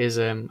 is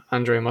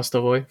Andrei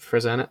Mostovoy for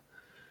Zenit.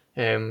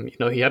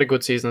 He had a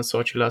good season at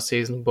Sochi last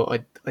season,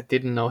 but I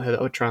didn't know how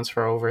that would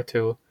transfer over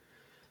to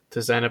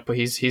Zenit. But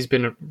he's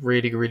been a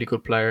really, really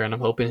good player, and I'm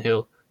hoping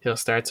he'll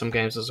start some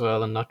games as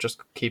well and not just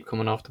keep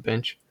coming off the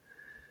bench.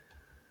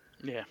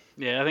 Yeah,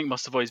 I think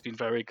Mostovoy's been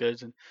very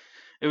good, and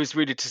it was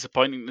really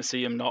disappointing to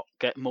see him not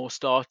get more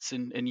starts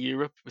in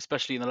Europe,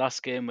 especially in the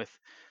last game with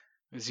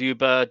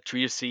Zuba,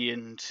 Driussi,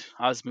 and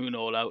Azmoun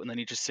all out, and then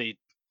you just see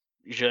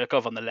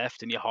Zhirkov on the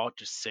left, and your heart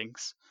just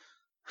sinks.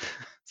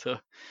 So,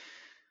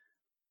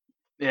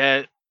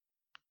 yeah,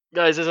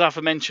 guys, as I've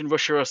mentioned,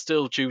 Russia are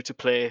still due to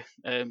play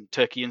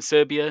Turkey and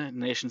Serbia in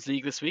the Nations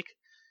League this week.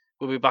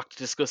 We'll be back to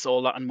discuss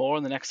all that and more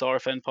in the next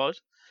RFN pod.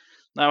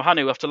 Now,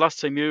 Hanu, after last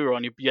time you were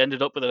on, you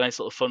ended up with a nice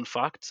little fun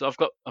fact. So I've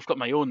got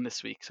my own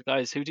this week. So,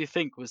 guys, who do you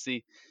think was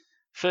the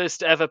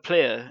first ever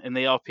player in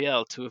the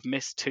RPL to have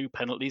missed 2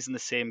 penalties in the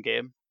same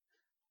game?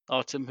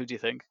 Artem, who do you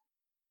think?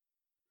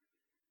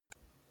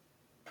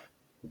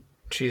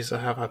 Jeez,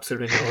 I have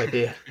absolutely no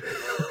idea.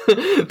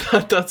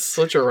 That's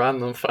such a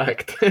random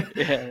fact.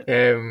 Yeah.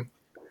 It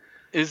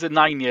was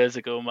 9 years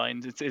ago,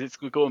 mind. It's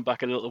going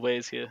back a little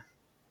ways here.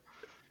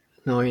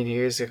 9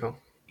 years ago.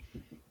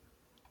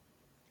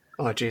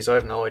 Oh, jeez, I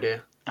have no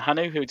idea.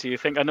 Hanu, who do you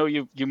think? I know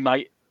you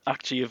might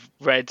actually have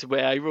read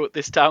where I wrote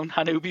this down,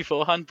 Hanu,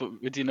 beforehand,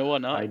 but do you know or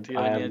not?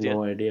 I have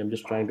no idea. I'm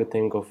just trying to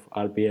think of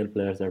RPL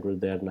players that were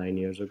there 9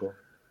 years ago.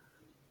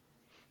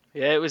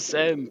 Yeah, it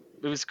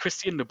was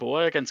Christian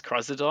Noboa against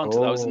Krasnodar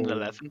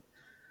 2011.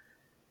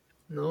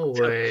 No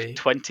way. It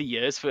took 20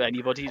 years for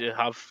anybody to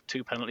have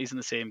 2 penalties in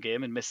the same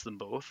game and miss them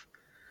both.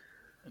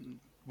 And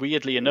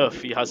weirdly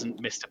enough, he hasn't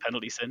missed a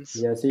penalty since.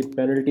 Yeah, see,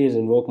 penalties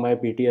invoke my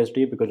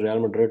PTSD because Real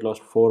Madrid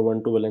lost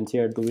 4-1 to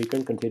Valencia at the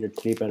weekend, conceded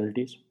 3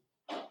 penalties.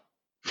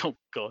 Oh,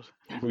 God.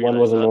 One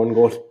was an own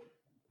goal.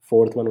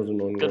 Fourth one was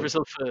an own goal.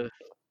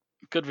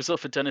 Good result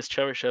for Denis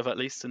Cheryshev, at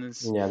least.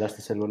 Yeah, that's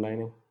the silver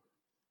lining.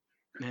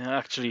 Yeah,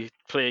 actually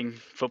playing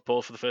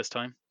football for the first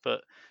time.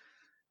 But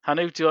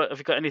Hanu, have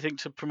you got anything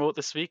to promote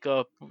this week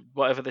or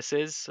whatever this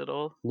is at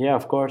all? Yeah,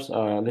 of course.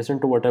 Listen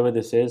to whatever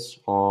this is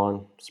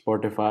on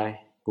Spotify,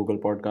 Google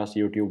Podcasts,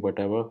 YouTube,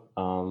 whatever.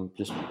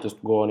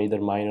 Just go on either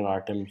mine or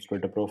Artem's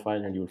Twitter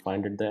profile and you'll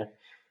find it there.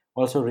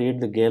 Also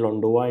read the Gail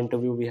Ondoa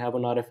interview we have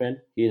on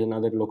RFN. He's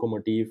another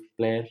Lokomotiv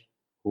player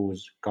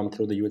who's come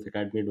through the youth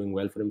academy doing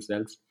well for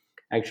himself.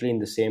 Actually in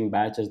the same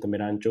batch as the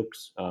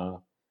Miranchuks.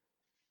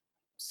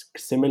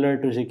 Similar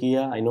to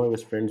Zhikia. I know he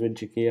was friends with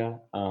Zhikia.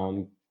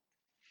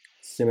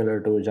 Similar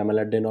to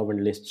Jamaluddinov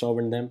and Listsov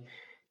and them.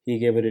 He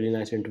gave a really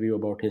nice interview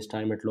about his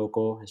time at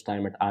Loko, his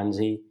time at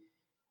Anzhi,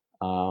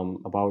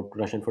 about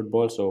Russian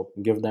football. So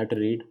give that a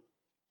read.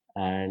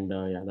 And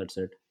yeah, that's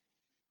it.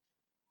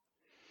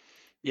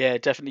 Yeah,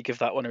 definitely give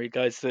that one a read,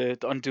 guys. The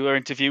Ondoa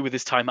interview with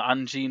his time at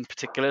Anzhi in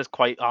particular is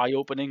quite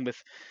eye-opening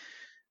with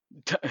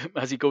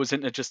as he goes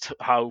into just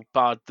how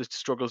bad the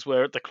struggles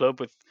were at the club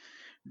with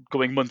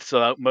going months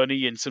without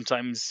money and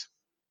sometimes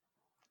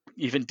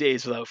even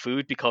days without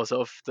food because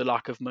of the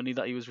lack of money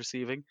that he was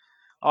receiving.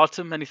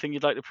 Artem, anything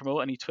you'd like to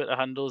promote? Any Twitter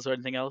handles or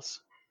anything else?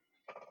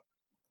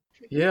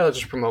 Yeah, I'll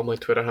just promote my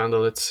Twitter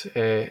handle. It's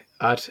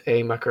at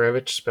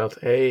 @Makarevich, spelled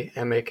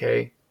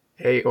AMAKAREVITCH.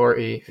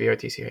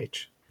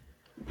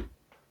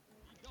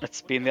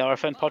 It's been the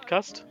RFN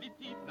podcast.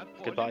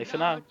 Goodbye for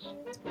now.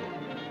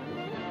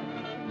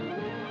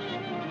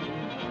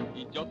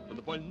 Идет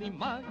футбольный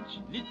матч,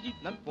 летит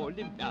над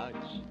полем мяч.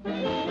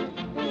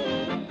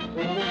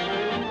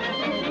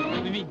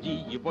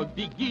 Веди его,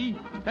 беги,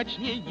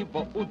 точнее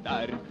его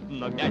ударь.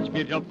 Но мяч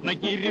берет с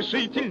ноги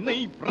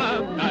решительный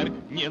вратарь.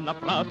 Не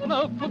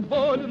напрасно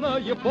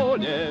футбольное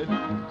поле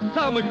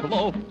самых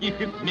ловких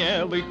и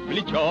смелых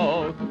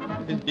влечет.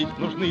 Здесь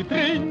нужны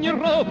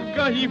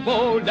тренировка и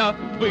воля,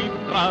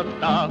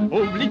 быстрота,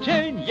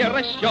 увлечение,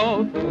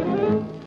 расчет.